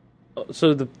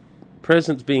 So the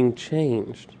present's being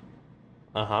changed.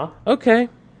 Uh-huh. Okay.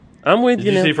 I'm with Did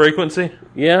you you now. see Frequency?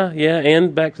 Yeah,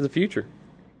 and Back to the Future.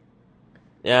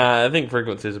 Yeah, I think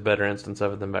Frequency is a better instance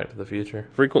of it than Back to the Future.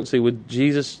 Frequency with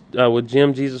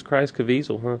Jim Jesus Christ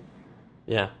Caviezel, huh?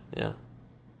 Yeah.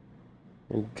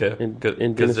 And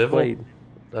Dennis Dennis Quaid. Is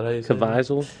that how you say it?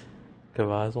 Caviezel.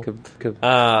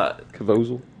 Caviezel.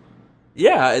 Cavozel.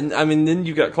 Yeah, and I mean, then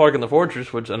you got Clark in the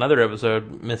Fortress, which another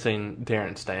episode missing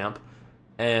Terrence Stamp,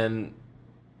 and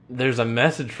there's a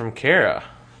message from Kara.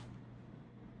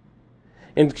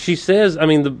 And she says, I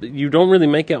mean, you don't really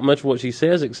make out much of what she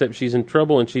says, except she's in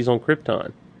trouble and she's on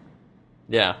Krypton.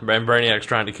 Yeah, and Brainiac's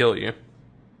trying to kill you.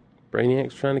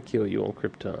 Brainiac's trying to kill you on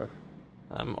Krypton.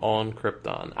 I'm on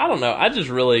Krypton. I don't know.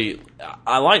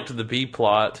 I liked the B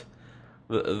plot,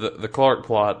 the Clark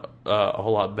plot a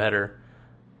whole lot better.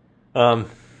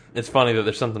 It's funny that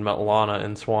there's something about Lana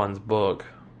in Swan's book.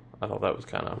 I thought that was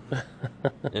kind of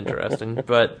interesting,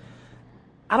 but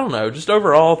I don't know. Just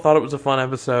overall, thought it was a fun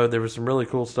episode. There was some really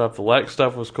cool stuff. The Lex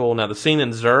stuff was cool. Now, the scene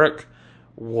in Zurich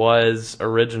was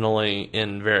originally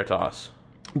in Veritas.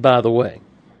 By the way.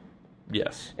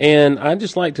 Yes. And I'd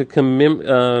just like to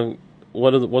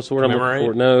what's the word I'm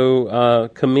looking for? No,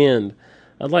 commend.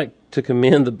 I'd like to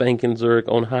commend the bank in Zurich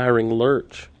on hiring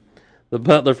Lurch, the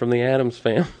butler from the Addams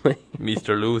Family.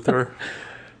 Mr. Luther.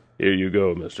 Here you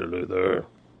go, Mr. Luther.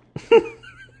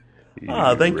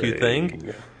 Thank you,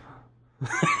 Thing.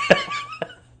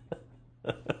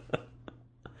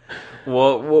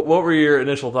 Well, what were your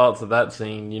initial thoughts of that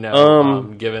scene?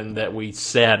 Given that we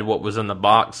said what was in the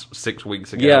box 6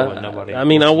 weeks ago, Yeah, and nobody. I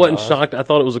mean, I wasn't listened to us. shocked. I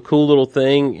thought it was a cool little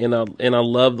thing, and I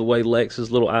loved the way Lex's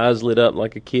little eyes lit up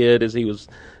like a kid as he was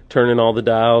turning all the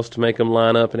dials to make them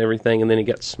line up and everything, and then he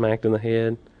got smacked in the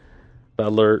head by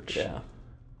Lurch. Yeah.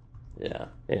 Yeah.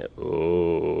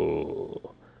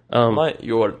 Oh.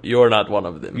 You're not one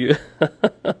of them.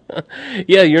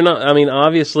 Yeah, you're not. I mean,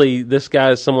 obviously, this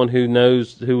guy is someone who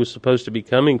knows who was supposed to be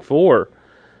coming for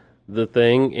the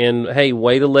thing, and hey,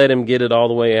 way to let him get it all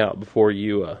the way out before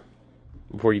you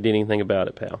did anything about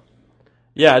it, pal.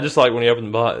 Yeah, just like when you open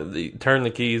the box, turn the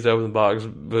keys, open the box,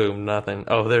 boom, nothing.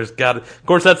 Oh, of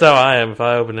course, that's how I am. If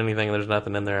I open anything and there's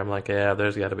nothing in there, I'm like, yeah,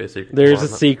 there's got to be a secret. There's a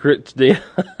compartment. secret.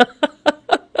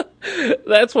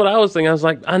 That's what I was thinking. I was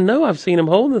like, I know I've seen him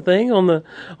holding the thing on the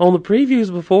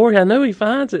previews before. I know he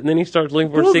finds it, and then he starts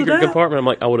looking for a secret compartment. I'm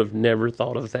like, I would have never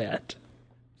thought of that.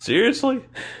 Seriously?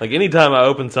 Like, anytime I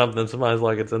open something, somebody's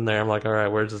like, it's in there. I'm like, all right,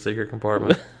 where's the secret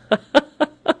compartment?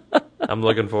 I'm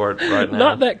looking for it right now.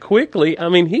 Not that quickly. I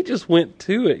mean, he just went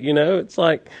to it, you know? It's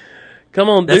like, come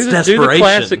on, do the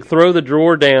classic throw the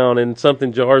drawer down and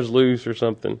something jars loose or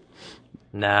something.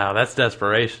 No, that's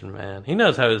desperation, man. He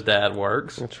knows how his dad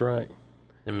works. That's right.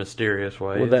 In mysterious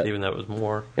ways, even though it was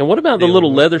more. And what about the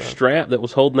little leather strap that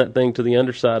was holding that thing to the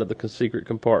underside of the secret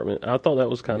compartment? I thought that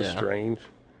was kind of strange.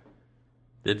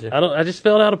 Did you? I just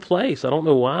felt out of place. I don't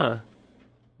know why.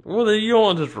 Well, you don't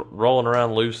want just rolling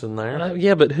around loose in there.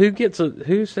 Yeah, but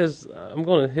who says I'm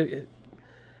going to?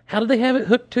 How do they have it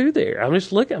hooked to there? I'm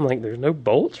just looking. I'm like, there's no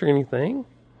bolts or anything.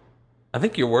 I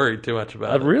think you're worried too much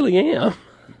about it. I really am.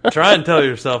 Try and tell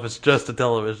yourself it's just a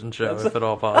television show, if at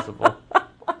all possible.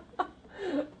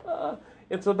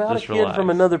 It's about just a kid from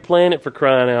another planet, for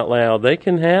crying out loud. They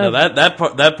can have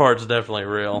that part's definitely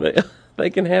real. They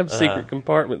can have secret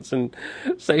compartments and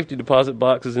safety deposit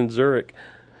boxes in Zurich.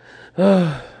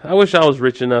 I wish I was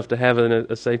rich enough to have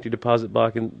a safety deposit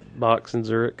box in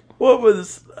Zurich.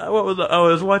 I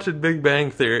was watching Big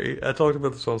Bang Theory. I talked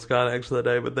about this on Skynex the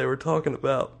other day, but they were talking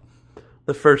about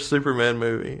the first Superman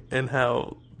movie and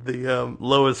how the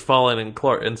Lois falling and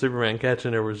Clark and Superman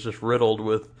catching her was just riddled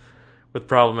with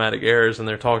problematic errors, and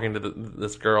they're talking to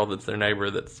this girl that's their neighbor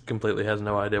that completely has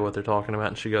no idea what they're talking about,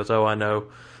 and she goes, "Oh, I know,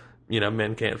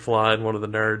 men can't fly," and one of the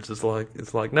nerds is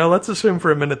like, "No, let's assume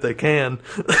for a minute they can."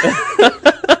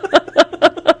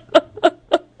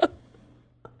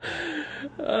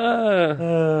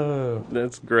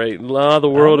 That's great. The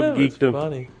world of geekdom.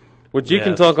 Funny. Which you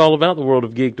can talk all about the world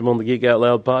of geekdom on the Geek Out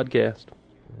Loud podcast.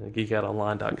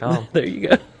 GeekOutOnline.com. There you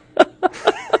go.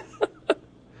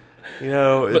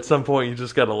 At some point you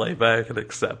just got to lay back and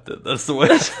accept it. That's the way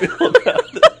I feel about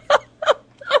it.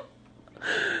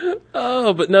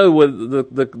 Oh, but no,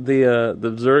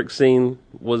 the Zurich scene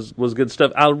was good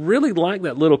stuff. I really like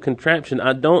that little contraption.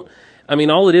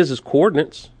 All it is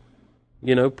coordinates,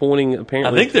 pointing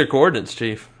apparently. I think they're coordinates,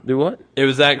 Chief. Do what? It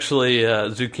was actually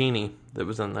zucchini that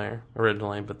was in there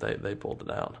originally, but they pulled it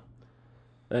out.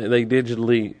 They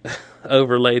digitally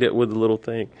overlaid it with a little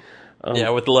thing.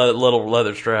 With the little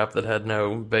leather strap that had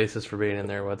no basis for being in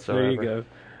there whatsoever. There you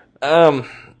go.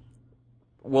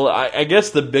 Well, I guess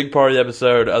the big part of the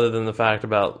episode, other than the fact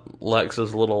about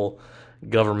Lex's little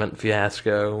government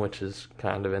fiasco, which is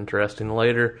kind of interesting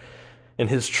later, and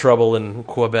his trouble in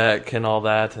Quebec and all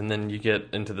that, and then you get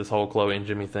into this whole Chloe and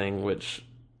Jimmy thing, which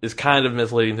is kind of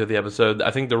misleading through the episode.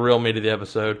 I think the real meat of the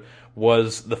episode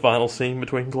was the final scene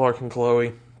between Clark and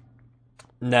Chloe.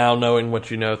 Now knowing what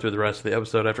you know through the rest of the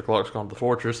episode after Clark's gone to the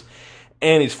fortress,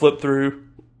 and he's flipped through,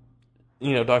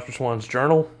 Dr. Swan's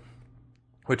journal,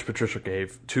 which Patricia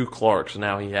gave to Clark, so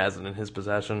now he has it in his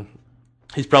possession.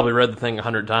 He's probably read the thing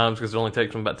 100 times because it only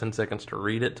takes him about 10 seconds to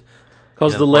read it.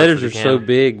 Because the letters are so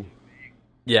big.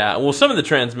 Yeah, well, some of the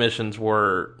transmissions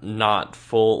were not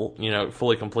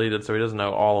fully completed, so he doesn't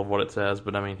know all of what it says.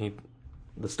 But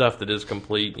the stuff that is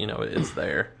complete, it's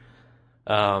there.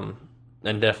 And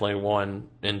definitely one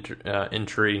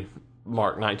entry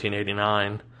marked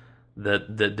 1989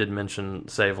 that did mention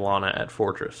save Lana at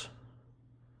Fortress.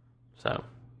 So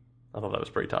I thought that was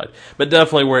pretty tight. But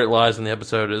definitely where it lies in the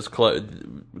episode is Chloe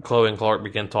and Clark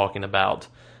begin talking about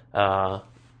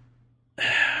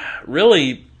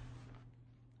really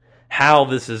how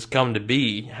this has come to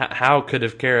be. How could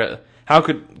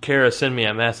Kara send me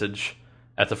a message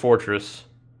at the fortress?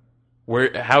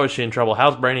 How is she in trouble?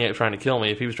 How's Brainiac trying to kill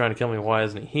me? If he was trying to kill me, why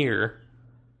isn't he here?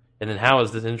 And then how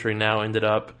has this entry now ended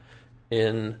up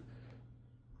in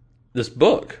this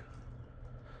book?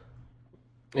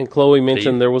 And Chloe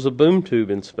mentioned there was a boom tube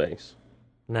in space.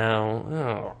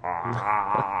 No.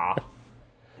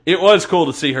 It was cool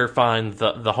to see her find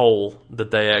the hole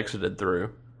that they exited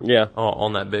through. Yeah.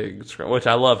 On that big screen, which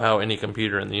I love how any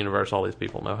computer in the universe all these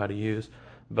people know how to use.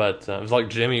 But it was like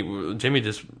Jimmy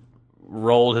just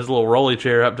rolled his little rolly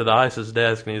chair up to the ISIS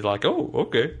desk, and he's like, "Oh,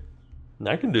 okay,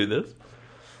 I can do this,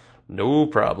 no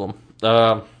problem."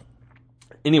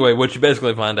 Anyway, what you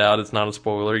basically find out, it's not a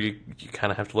spoiler. You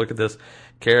kind of have to look at this.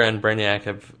 Kara and Brainiac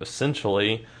have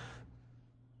essentially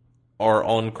are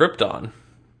on Krypton,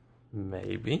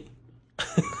 maybe,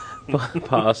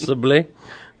 possibly,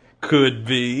 could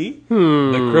be the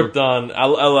Krypton. I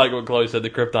like what Chloe said. The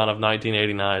Krypton of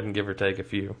 1989, and give or take a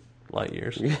few light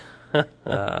years.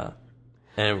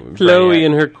 And Chloe Brainiac,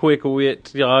 and her quick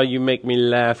wit. Oh, you make me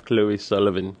laugh, Chloe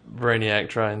Sullivan. Brainiac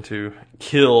trying to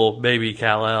kill baby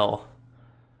Kal-El,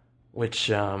 which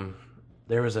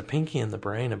There was a Pinky in the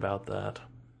Brain about that.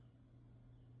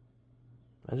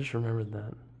 I just remembered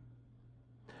that.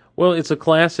 Well, it's a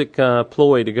classic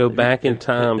ploy to go back in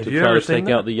time have to you try ever to seen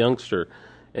take out that? the youngster.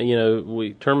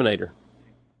 And, Terminator.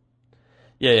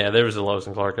 Yeah, there was a Lois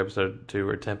and Clark episode too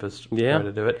where Tempest Yeah. tried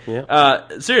to do it.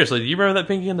 Yeah. Seriously, do you remember that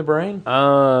Pinky in the Brain?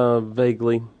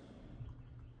 Vaguely.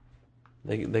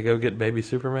 They go get baby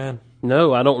Superman.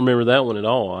 No, I don't remember that one at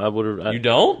all. I would have. You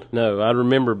don't? No, I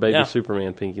remember Baby Yeah.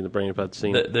 Superman, Pinky in the Brain if I'd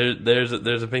seen it. There's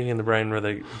a Pinky in the Brain where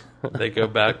they go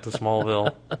back to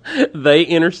Smallville. They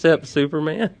intercept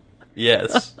Superman.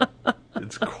 Yes,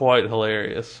 it's quite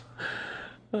hilarious.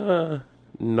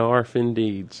 Narf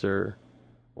indeed, sir.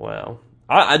 Wow.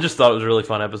 I just thought it was a really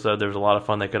fun episode. There was a lot of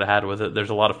fun they could have had with it.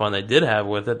 There's a lot of fun they did have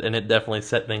with it, and it definitely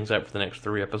set things up for the next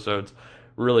 3 episodes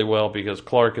really well because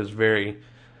Clark is very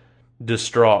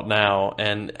distraught now.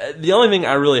 And the only thing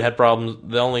I really had problems,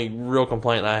 the only real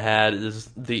complaint I had is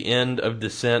the end of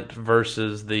Descent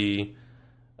versus the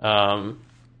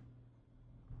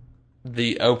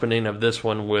opening of this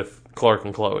one with Clark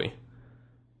and Chloe.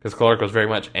 Because Clark was very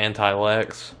much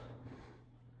anti-Lex.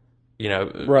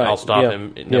 Right, I'll stop yeah,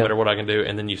 him no yeah. matter what I can do.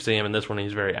 And then you see him in this one,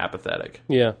 he's very apathetic.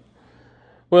 Yeah.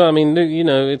 Well, I mean,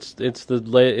 it's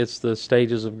the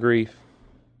stages of grief.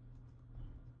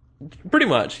 Pretty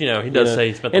much, he does say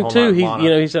he spent the and whole two, night he with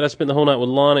Lana. he said I spent the whole night with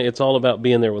Lana. It's all about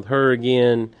being there with her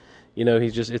again.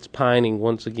 It's pining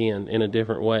once again in a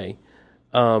different way.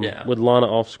 With Lana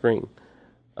off screen.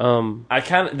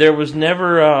 There was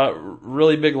never a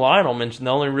really big Lionel mentioned.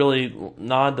 The only really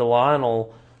nod to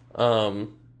Lionel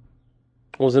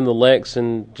Was in the Lex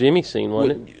and Jimmy scene,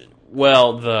 wasn't it?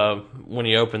 well, when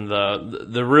he opened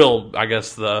the real, I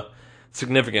guess the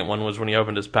significant one was when he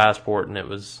opened his passport and it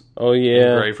was Oh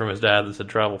yeah, engraved from his dad that said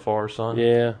 "Travel far, son."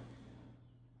 yeah,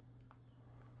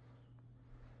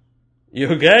 You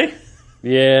okay?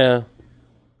 yeah.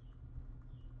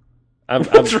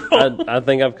 What's wrong? I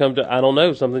think I've come to. I don't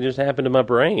know. Something just happened to my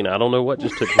brain. I don't know what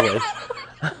just took place.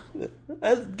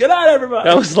 Good night, everybody.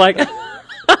 I was like,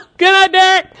 "Good night,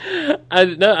 Derek."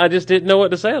 I just didn't know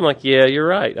what to say. I'm like, "Yeah, you're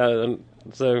right."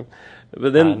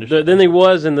 But then he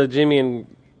was in the Jimmy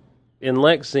and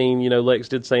Lex scene. Lex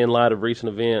did say in light of recent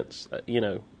events.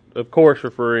 Of course,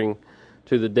 referring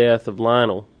to the death of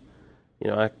Lionel.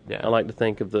 I like to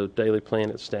think of the Daily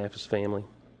Planet staff as family.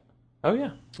 Oh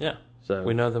yeah, yeah. So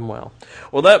We know them well.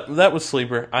 Well, that was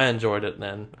Sleeper. I enjoyed it,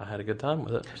 and I had a good time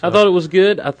with it. So. I thought it was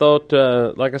good. I thought,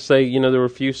 like I say, there were a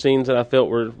few scenes that I felt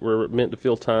were meant to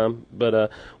fill time.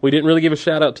 But we didn't really give a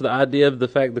shout out to the idea of the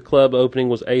fact the club opening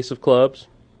was Ace of Clubs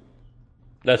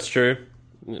That's true.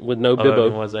 with no Bibbo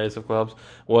Bibbo. was Ace of Clubs.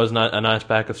 Was not a nice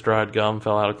pack of Stride gum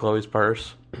fell out of Chloe's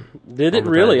purse. Did it on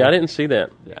the really? table. I didn't see that.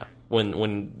 Yeah,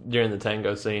 when during the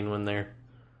tango scene when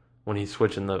he's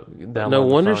switching the down. No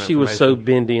wonder she was so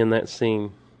bendy in that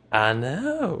scene. I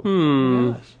know.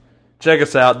 Hmm. Gosh. Check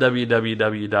us out,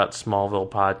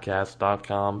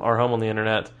 www.smallvillepodcast.com, our home on the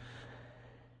internet,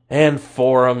 and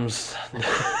forums.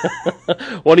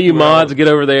 One of you mods get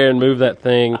over there and move that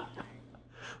thing.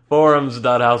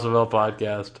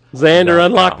 Forums.houseoflpodcast. Xander,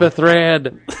 unlock the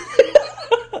thread.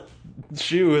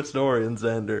 Shoe historian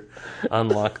Xander.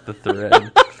 Unlock the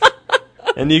thread.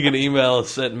 And you can email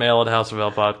us at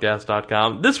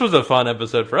mail@houseoflpodcast.com. This was a fun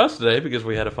episode for us today because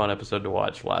we had a fun episode to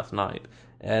watch last night.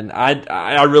 And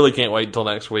I really can't wait until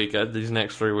next week. These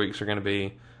next 3 weeks are going to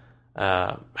be...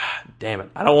 damn it.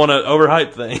 I don't want to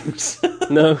overhype things.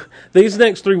 No, these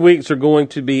next 3 weeks are going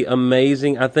to be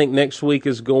amazing. I think next week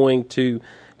is going to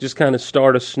just kind of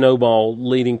start a snowball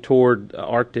leading toward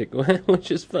Arctic,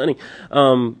 which is funny.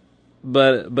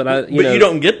 But you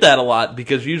don't get that a lot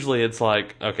because usually it's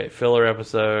like, okay, filler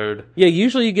episode. Yeah,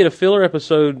 usually you get a filler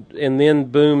episode and then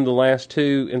boom, the last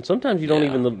 2, and sometimes you don't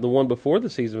even the one before the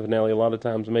season finale. A lot of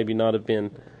times maybe not have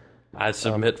been. I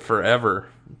submit Forever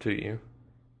to you.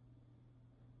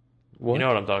 What? You know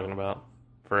what I'm talking about?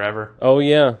 Forever. Oh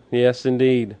yeah, yes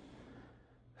indeed.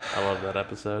 I love that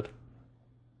episode.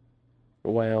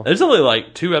 Wow. There's only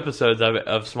like 2 episodes of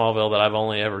Smallville that I've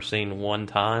only ever seen one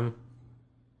time.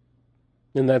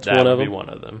 And that's that one would of be them. one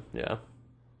of them. Yeah.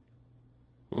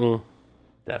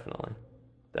 Definitely.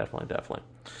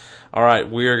 All right,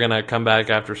 we are gonna come back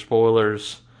after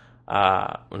spoilers.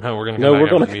 We're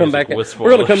gonna come back with spoilers.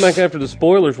 We're gonna come back after the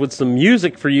spoilers with some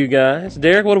music for you guys.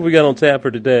 Derek, what have we got on tap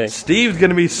for today? Steve's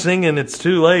gonna be singing "It's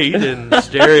Too Late" in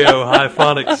stereo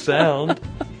high-phonic sound.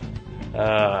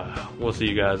 We'll see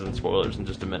you guys in spoilers in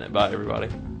just a minute. Bye, everybody.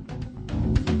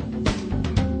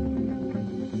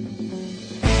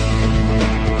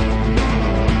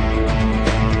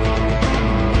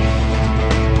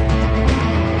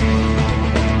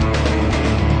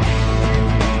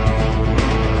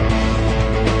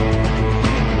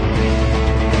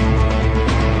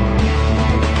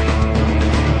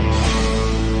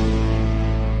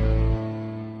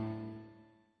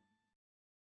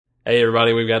 Hey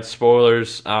everybody, we've got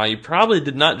spoilers. You probably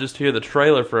did not just hear the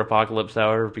trailer for Apocalypse,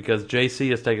 however, because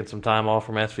JC has taken some time off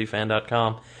from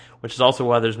SVFan.com, which is also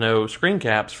why there's no screen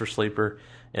caps for Sleeper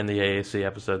in the AAC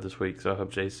episode this week, so I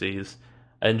hope JC is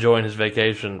enjoying his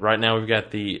vacation. Right now we've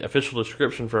got the official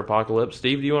description for Apocalypse.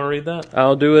 Steve, do you want to read that?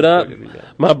 I'll do it up.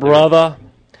 My brother.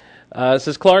 It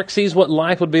says, Clark sees what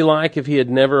life would be like if he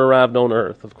had never arrived on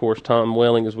Earth. Of course, Tom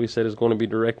Welling, as we said, is going to be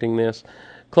directing this.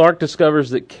 Clark discovers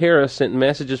that Kara sent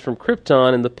messages from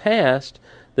Krypton in the past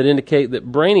that indicate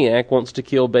that Brainiac wants to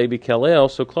kill baby Kal-El,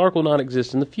 so Clark will not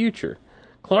exist in the future.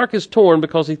 Clark is torn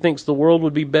because he thinks the world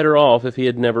would be better off if he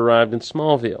had never arrived in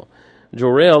Smallville.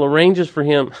 Jor-El arranges for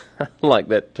him... I like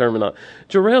that terminology.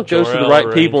 Jor-El goes to the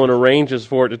right people and arranges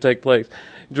for it to take place.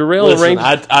 Jor-El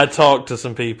arranges... I talked to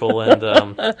some people, and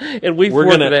and we've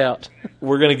worked it out.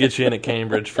 We're going to get you in at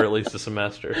Cambridge for at least a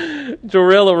semester.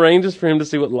 Jor-El arranges for him to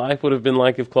see what life would have been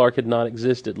like if Clark had not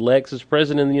existed. Lex is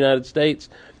president of the United States.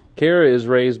 Kara is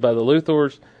raised by the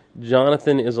Luthors.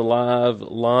 Jonathan is alive.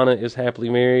 Lana is happily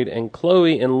married. And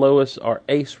Chloe and Lois are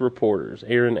ace reporters.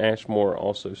 Aaron Ashmore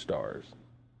also stars.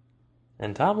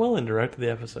 And Tom Welling directed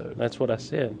the episode. That's what I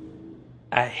said.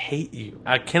 I hate you.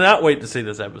 I cannot wait to see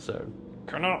this episode.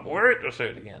 Cannot wait to see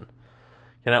it again.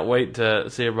 Cannot wait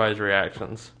to see everybody's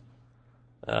reactions.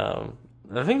 I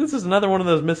think this is another one of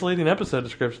those misleading episode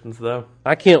descriptions, though.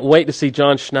 I can't wait to see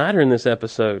John Schneider in this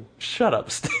episode. Shut up,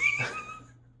 Steve.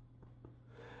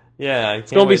 Yeah,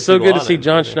 it's going to be so good to see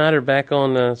John Schneider back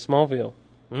on Smallville.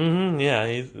 Mm-hmm. Yeah,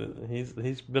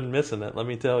 he's been missing it. Let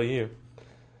me tell you.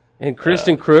 And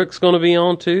Kristen Crook's going to be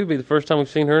on too. Be the first time we've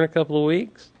seen her in a couple of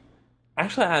weeks.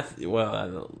 Actually,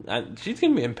 she's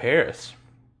going to be in Paris.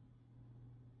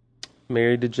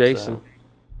 Married to Jason.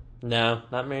 So, no,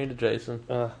 not married to Jason.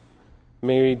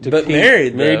 Married to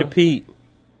Pete. Married to Pete.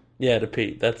 Yeah, to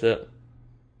Pete. That's it.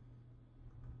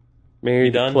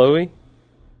 Married to Chloe.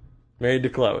 Married to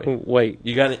Chloe. Wait,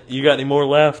 you got any more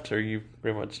left, or you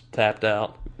pretty much tapped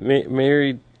out?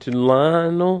 Married to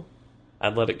Lionel.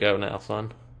 I'd let it go now,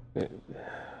 son.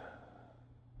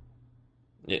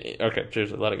 Yeah, okay,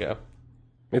 seriously, let it go.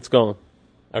 It's gone.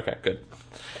 Okay, good.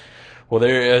 Well,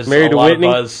 there is Married a lot Whitney.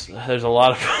 of buzz. There's a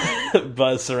lot of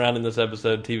buzz surrounding this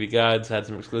episode. TV Guides had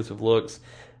some exclusive looks,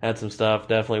 had some stuff.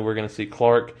 Definitely, we're going to see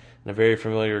Clark in a very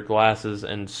familiar glasses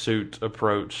and suit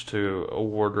approach to a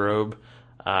wardrobe.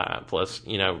 Plus,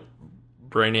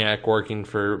 Brainiac working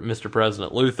for Mr.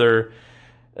 President Luthor.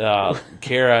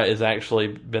 Kara has actually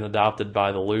been adopted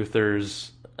by the Luthors.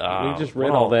 We just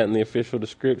read all that in the official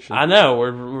description. I know.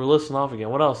 We're listing off again.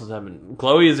 What else has happened?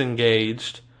 Chloe is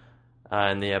engaged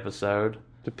in the episode.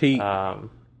 To Pete.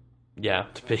 Yeah,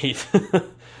 to Pete.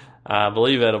 I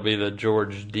believe that'll be the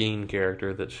George Dean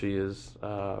character that she is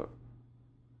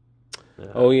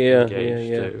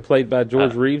engaged to. Played by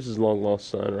George Reeves' long-lost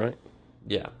son, right?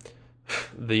 Yeah.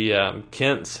 The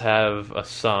Kents have a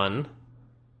son,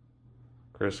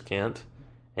 Chris Kent,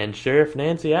 and Sheriff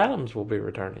Nancy Adams will be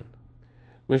returning.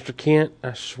 Mr. Kent,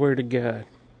 I swear to God.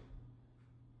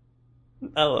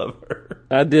 I love her.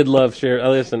 I did love Sheriff.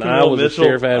 Listen, I was Mitchell, a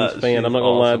Sheriff Adams fan. I'm not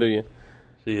going to lie to you.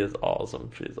 She is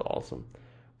awesome. She's awesome.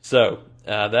 So,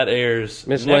 that airs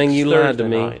Miss Lang, you lied to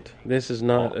me. Night. This is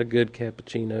not a good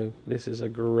cappuccino. This is a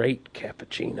great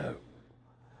cappuccino.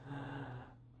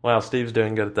 Wow, Steve's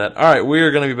doing good at that. All right, we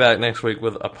are going to be back next week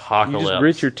with Apocalypse. You just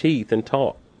grit your teeth and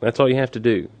talk. That's all you have to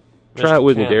do. Try it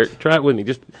with me, Derek. Try it with me.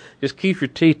 Just keep your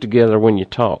teeth together when you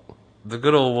talk. The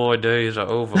good old boy days are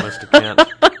over, Mr. Kent.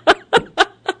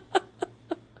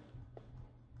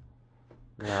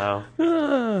 No.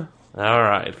 All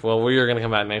right. Well, we are going to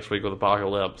come back next week with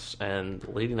Apocalypse and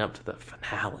leading up to the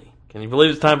finale. Can you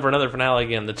believe it's time for another finale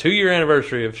again? The 2-year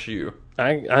anniversary of SHU.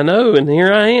 I know, and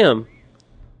here I am.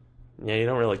 Yeah, you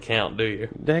don't really count, do you?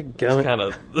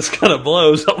 Dadgummit. This kind of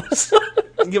blows.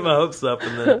 Get my hopes up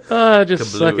and then I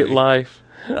just suck at life.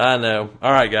 I know.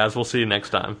 All right, guys. We'll see you next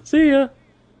time. See ya.